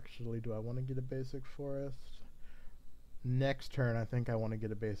 Actually, do I want to get a basic forest? Next turn, I think I want to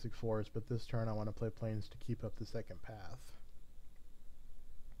get a basic forest, but this turn I want to play plains to keep up the second path.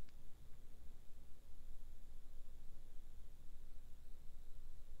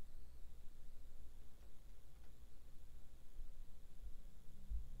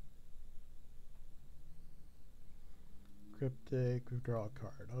 Cryptic, draw a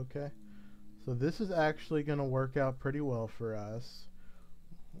card. Okay. So this is actually going to work out pretty well for us.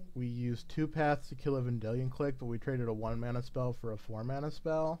 We used 2 paths to kill a Vendilion Click, but we traded a 1 mana spell for a 4 mana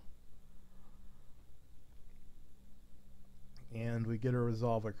spell. And we get to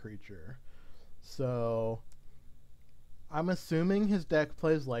resolve a creature. So I'm assuming his deck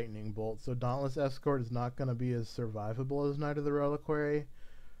plays Lightning Bolt, so Dauntless Escort is not going to be as survivable as Knight of the Reliquary.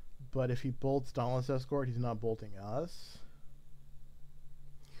 But if he bolts Dauntless Escort, he's not bolting us.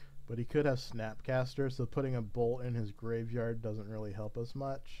 But he could have Snapcaster, so putting a bolt in his graveyard doesn't really help us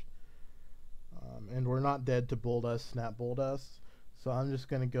much. And we're not dead to bolt us, snap bolt us. So I'm just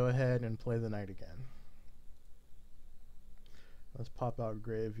going to go ahead and play the Knight again. Let's pop out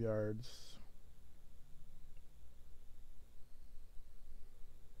graveyards.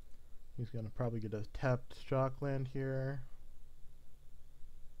 He's going to probably get a tapped Shockland here.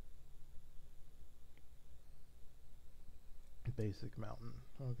 Basic Mountain,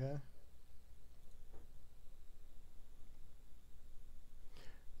 okay.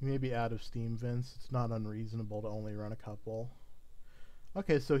 He may be out of Steam Vents. It's not unreasonable to only run a couple.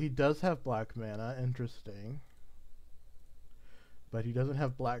 Okay, so he does have black mana, interesting. But he doesn't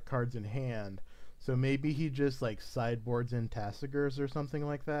have black cards in hand. So maybe he just like sideboards in Tassigurs or something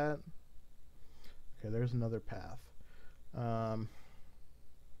like that. Okay, there's another path. I'm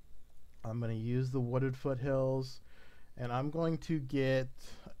going to use the Wooded Foothills. And I'm going to get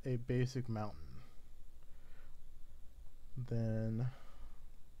a basic mountain. Then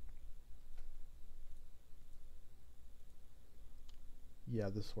yeah,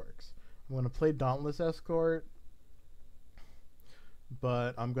 this works. I'm going to play Dauntless Escort,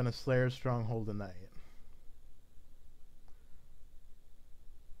 but I'm going to Slayer's Stronghold the Knight.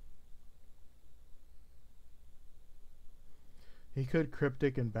 He could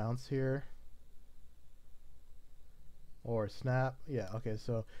Cryptic and bounce here. Or snap. Yeah, okay,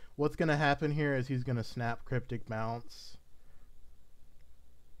 so what's going to happen here is he's going to snap Cryptic Bounce.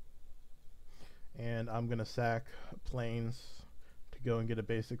 And I'm going to sack Plains to go and get a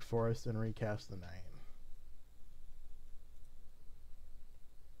basic forest and recast the Knight.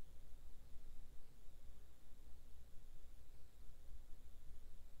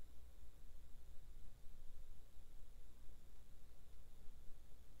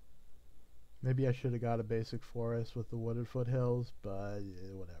 Maybe I should have got a basic forest with the Wooded Foothills, but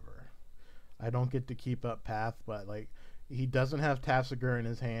whatever. I don't get to keep up path, but like he doesn't have Tassigur in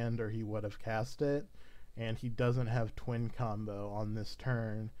his hand or he would have cast it, and he doesn't have twin combo on this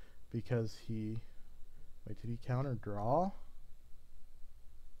turn because he... Wait, did he counter draw?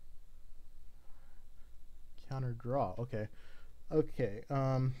 Counter draw, okay. Okay,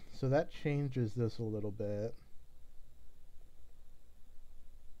 so that changes this a little bit.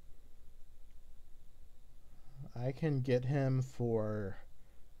 I can get him for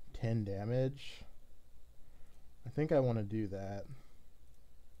 10 damage. I think I want to do that.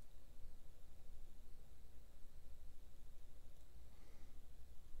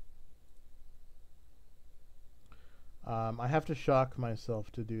 I have to shock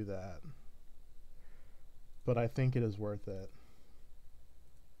myself to do that. But I think it is worth it.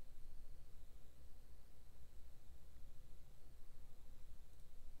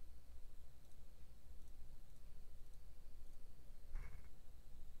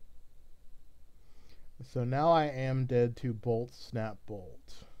 So now I am dead to Bolt, Snap,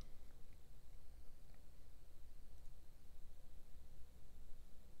 Bolt.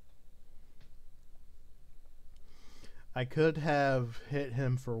 I could have hit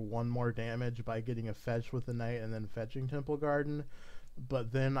him for 1 more damage by getting a fetch with the knight and then fetching Temple Garden,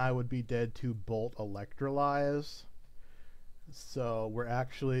 but then I would be dead to Bolt Electrolyze. So we're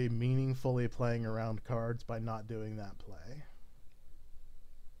actually meaningfully playing around cards by not doing that play.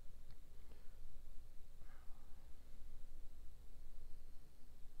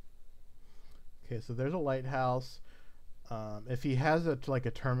 Okay, so there's a lighthouse. If he has a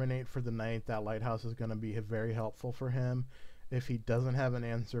terminate for the knight, that lighthouse is going to be very helpful for him. If he doesn't have an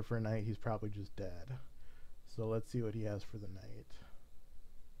answer for knight, he's probably just dead. So let's see what he has for the knight.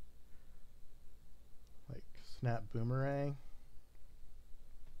 Like Snap Boomerang.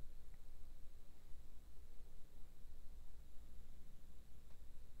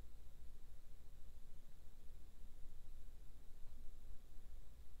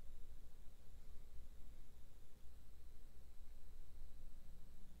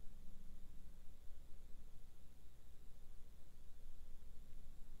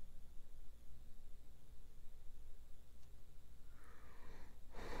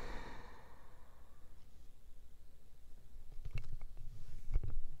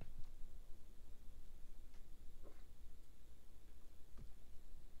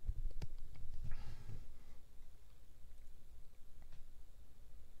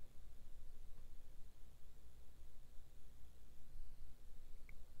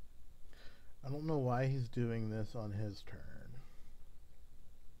 I don't know why he's doing this on his turn.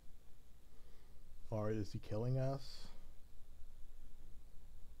 Or is he killing us?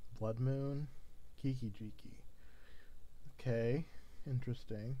 Blood Moon? Kiki Jiki. Okay,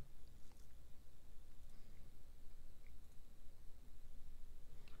 interesting.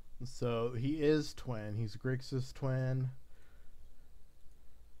 So he is twin. He's Grixis twin.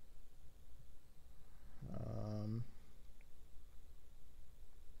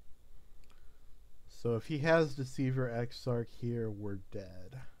 So if he has Deceiver Exarch here, we're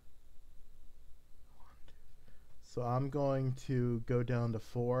dead. So I'm going to go down to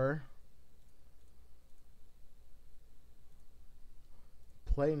 4.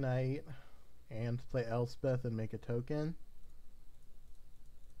 Play Knight and play Elspeth and make a token.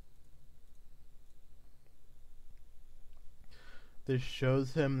 This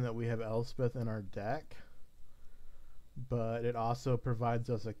shows him that we have Elspeth in our deck, but it also provides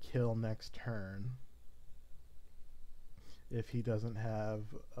us a kill next turn if he doesn't have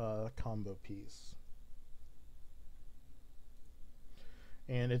a combo piece.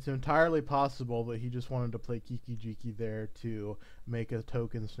 And it's entirely possible that he just wanted to play Kiki Jiki there to make a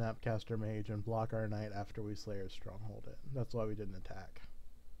token Snapcaster Mage and block our knight after we Slayer's Stronghold it. That's why we didn't attack.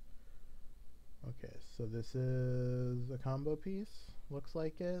 Okay, so this is a combo piece. Looks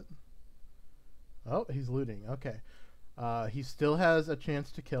like it. Oh, he's looting. Okay. He still has a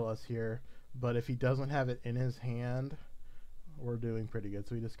chance to kill us here, but if he doesn't have it in his hand, we're doing pretty good.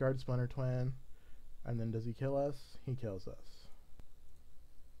 So he discards Splinter Twin, and then does he kill us? He kills us.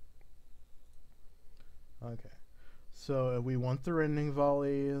 Okay. So we want the Rending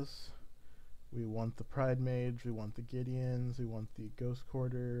Volleys, we want the Pride Mage, we want the Gideons, we want the Ghost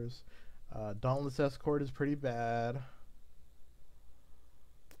Quarters. Dauntless Escort is pretty bad.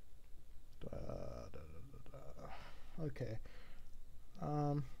 Okay.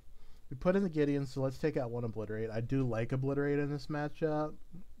 We put in the Gideon, so let's take out 1 Obliterate. I do like Obliterate in this matchup,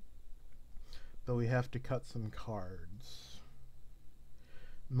 but we have to cut some cards.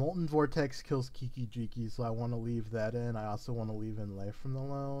 Molten Vortex kills Kiki Jiki, so I want to leave that in. I also want to leave in Life from the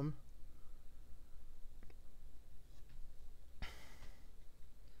Loam.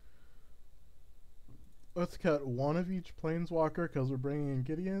 Let's cut 1 of each Planeswalker because we're bringing in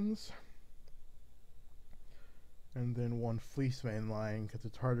Gideons. And then 1 Fleece Main Line because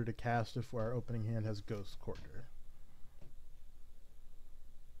it's harder to cast if our opening hand has Ghost Quarter.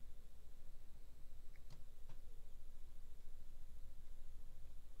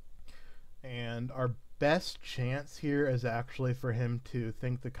 And our best chance here is actually for him to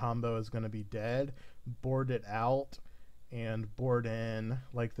think the combo is going to be dead, board it out, and board in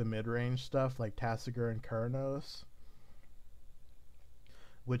like the mid-range stuff like Tasigur and Kuranos,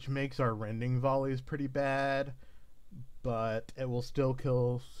 which makes our Rending Volleys pretty bad, but it will still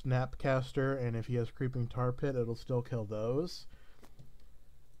kill Snapcaster, and if he has Creeping Tar Pit, it'll still kill those.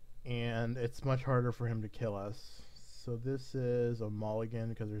 And it's much harder for him to kill us. So this is a mulligan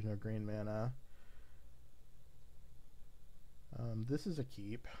because there's no green mana. This is a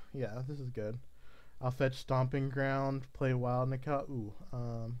keep. Yeah, this is good. I'll fetch Stomping Ground, play Wild Nika. Ooh.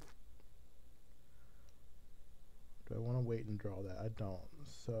 Do I want to wait and draw that? I don't.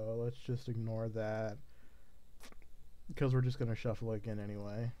 So let's just ignore that, because we're just going to shuffle again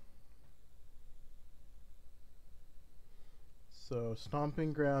anyway. So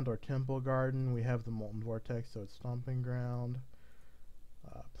Stomping Ground or Temple Garden, we have the Molten Vortex, so it's Stomping Ground.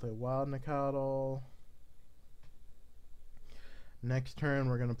 Play Wild Nacatl. Next turn,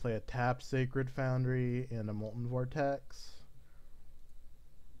 we're going to play a tapped Sacred Foundry and a Molten Vortex.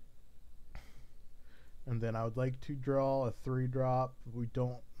 And then I would like to draw a 3-drop. We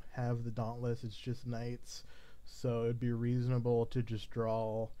don't have the Dauntless, it's just Knights. So it'd be reasonable to just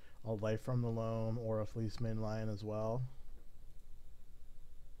draw a Life from the Loam or a Fleecemane Lion as well.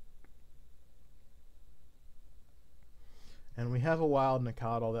 And we have a Wild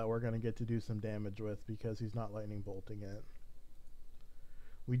Nacatl that we're going to get to do some damage with because he's not Lightning Bolting it.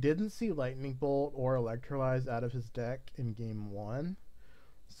 We didn't see Lightning Bolt or Electrolyze out of his deck in game 1,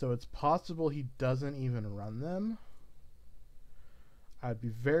 so it's possible he doesn't even run them. I'd be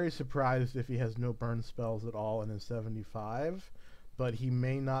very surprised if he has no burn spells at all in his 75, but he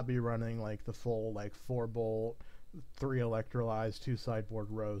may not be running like the full like 4 Bolt, 3 Electrolyze, 2 Sideboard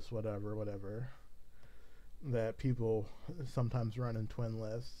Roast, whatever that people sometimes run in twin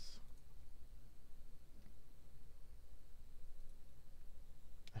lists.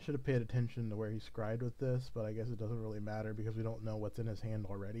 I should have paid attention to where he scryed with this, but I guess it doesn't really matter because we don't know what's in his hand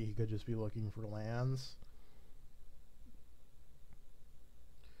already. He could just be looking for lands.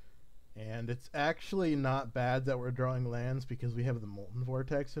 And it's actually not bad that we're drawing lands because we have the Molten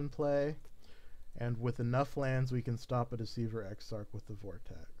Vortex in play. And with enough lands, we can stop a Deceiver Exarch with the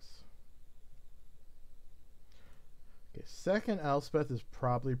Vortex. Okay, second Elspeth is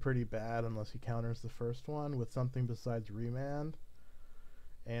probably pretty bad unless he counters the first one with something besides Remand.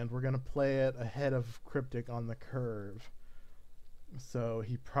 And we're going to play it ahead of Cryptic on the curve. So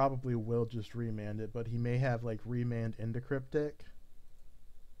he probably will just Remand it, but he may have like Remand into Cryptic.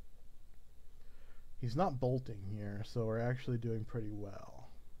 He's not bolting here, so we're actually doing pretty well.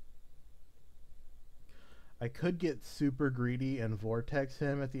 I could get super greedy and Vortex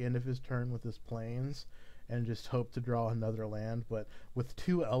him at the end of his turn with his planes and just hope to draw another land, but with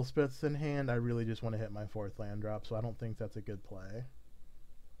 2 Elspeths in hand, I really just want to hit my 4th land drop, so I don't think that's a good play.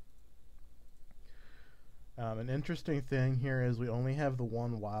 An interesting thing here is we only have the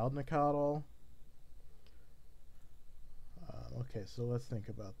 1 Wild Nacatl. Okay, so let's think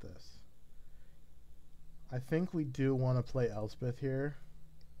about this. I think we do want to play Elspeth here.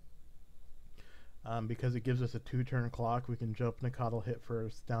 Because it gives us a 2-turn clock. We can jump Nacatl, hit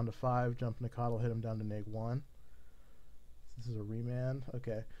first down to 5, jump Nacatl, hit him down to -1. This is a Remand.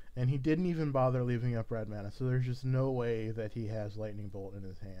 Okay. And he didn't even bother leaving up red mana, so there's just no way that he has Lightning Bolt in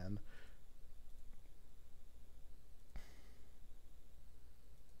his hand.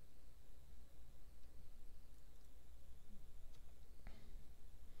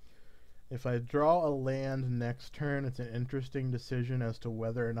 If I draw a land next turn, it's an interesting decision as to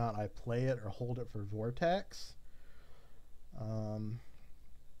whether or not I play it or hold it for Vortex.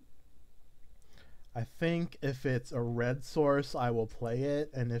 I think if it's a red source, I will play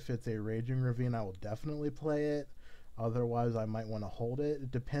it, and if it's a Raging Ravine, I will definitely play it. Otherwise, I might want to hold it.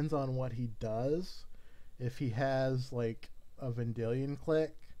 It depends on what he does. If he has like a Vendilion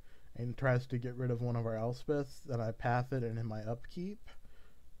Click and tries to get rid of one of our Elspeths, then I path it in my upkeep.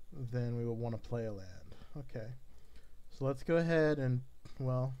 Then we will want to play a land. Okay. So let's go ahead and,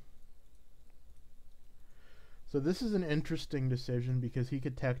 well... So this is an interesting decision because he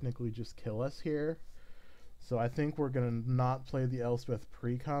could technically just kill us here. So I think we're going to not play the Elspeth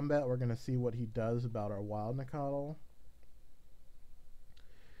pre-combat. We're going to see what he does about our Wild Nacatl.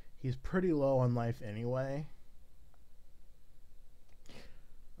 He's pretty low on life anyway.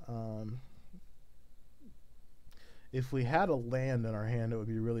 If we had a land in our hand, it would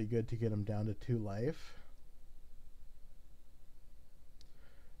be really good to get him down to 2 life.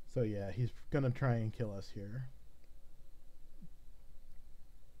 So yeah, he's going to try and kill us here.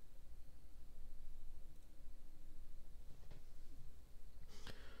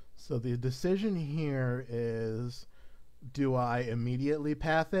 So the decision here is, do I immediately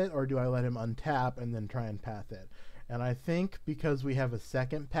path it or do I let him untap and then try and path it? And I think because we have a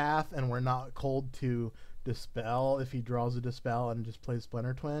second path and we're not cold to Dispel, if he draws a Dispel and just plays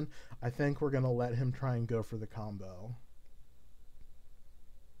Splinter Twin, I think we're going to let him try and go for the combo.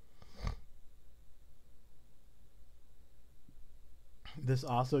 This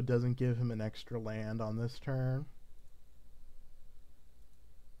also doesn't give him an extra land on this turn.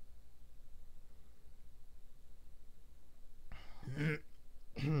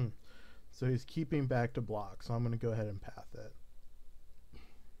 So he's keeping back to block, so I'm going to go ahead and path it.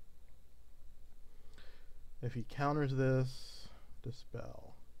 If he counters this,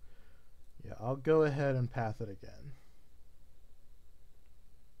 Dispel. Yeah, I'll go ahead and path it again.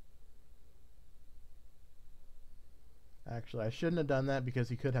 Actually, I shouldn't have done that because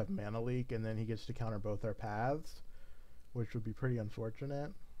he could have Mana Leak and then he gets to counter both our paths, which would be pretty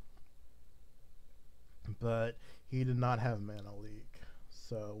unfortunate. But he did not have Mana Leak,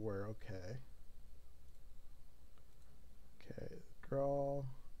 so we're okay. Okay, draw.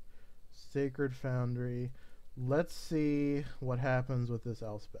 Sacred Foundry. Let's see what happens with this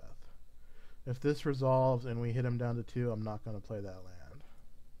Elspeth. If this resolves and we hit him down to 2, I'm not going to play that land.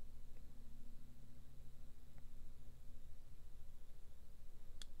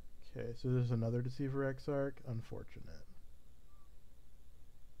 Okay, so there's another Deceiver Exarch. Unfortunate.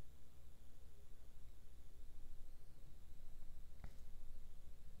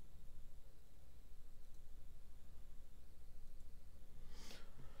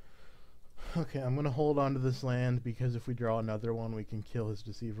 Okay, I'm going to hold on to this land because if we draw another one, we can kill his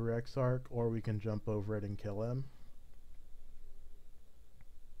Deceiver Exarch, or we can jump over it and kill him.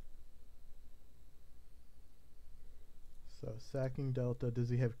 So, sacking Delta. Does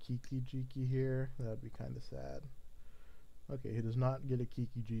he have Kiki Jiki here? That would be kind of sad. Okay, he does not get a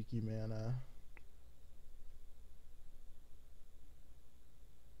Kiki Jiki mana.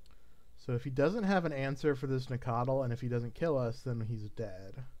 So if he doesn't have an answer for this Nicodle, and if he doesn't kill us, then he's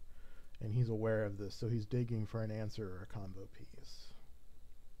dead. And he's aware of this, so he's digging for an answer or a combo piece.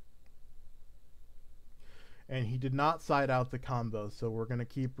 And he did not side out the combo, so we're going to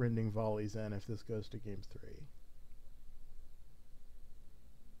keep rending volleys in if this goes to game 3.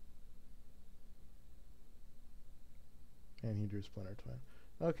 And he drew Splinter Twin.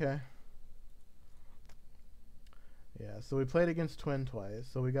 Okay. Yeah, so we played against Twin twice,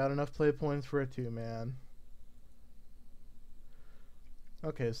 so we got enough play points for a 2-man.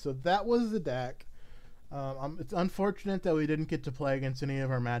 Okay, so that was the deck. It's unfortunate that we didn't get to play against any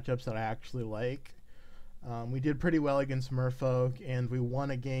of our matchups that I actually like. We did pretty well against Merfolk, and we won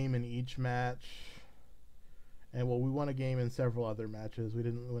a game in each match. And well, we won a game in several other matches. We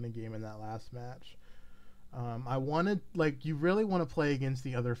didn't win a game in that last match. I wanted, like, you really want to play against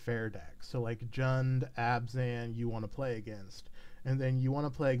the other fair decks. So, like, Jund, Abzan, you want to play against. And then you want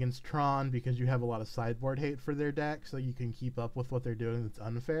to play against Tron because you have a lot of sideboard hate for their deck, so you can keep up with what they're doing that's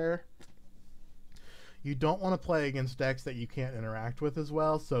unfair. You don't want to play against decks that you can't interact with as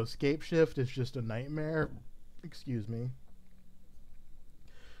well, so Scapeshift is just a nightmare. Excuse me.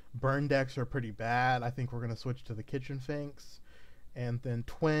 Burn decks are pretty bad. I think we're going to switch to the Kitchen Finks. And then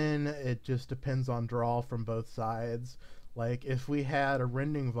Twin, it just depends on draw from both sides. Like, if we had a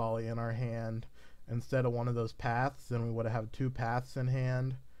Rending Volley in our hand instead of one of those paths, then we would have had 2 paths in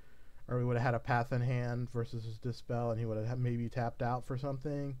hand. Or we would have had a path in hand versus his Dispel, and he would have maybe tapped out for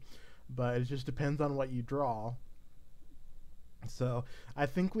something. But it just depends on what you draw. So, I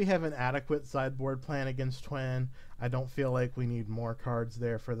think we have an adequate sideboard plan against Twin. I don't feel like we need more cards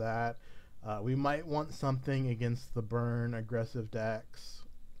there for that. We might want something against the burn aggressive decks.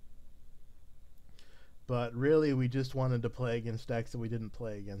 But really, we just wanted to play against decks that we didn't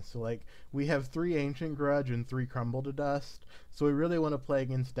play against. So, like, we have 3 Ancient Grudge and 3 Crumble to Dust. So we really want to play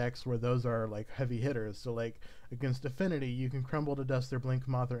against decks where those are, like, heavy hitters. So, like, against Affinity, you can Crumble to Dust their Blink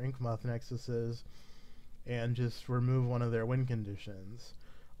Moth or Ink Moth Nexuses and just remove one of their win conditions.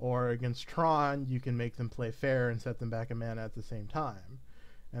 Or against Tron, you can make them play fair and set them back a mana at the same time.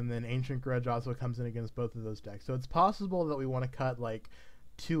 And then Ancient Grudge also comes in against both of those decks. So it's possible that we want to cut, like,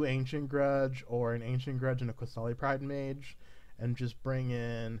 2 Ancient Grudge or an Ancient Grudge and a Qasali Pride Mage and just bring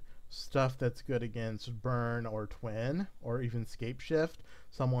in stuff that's good against Burn or Twin or even Scapeshift.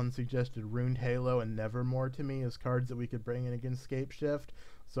 Someone suggested Runed Halo and Nevermore to me as cards that we could bring in against Scapeshift.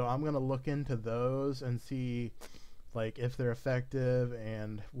 So I'm going to look into those and see, like, if they're effective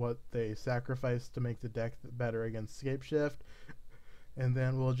and what they sacrifice to make the deck better against Scapeshift. And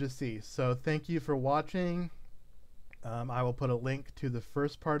then we'll just see. So thank you for watching. I will put a link to the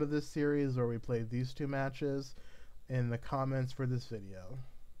first part of this series where we played these 2 matches in the comments for this video.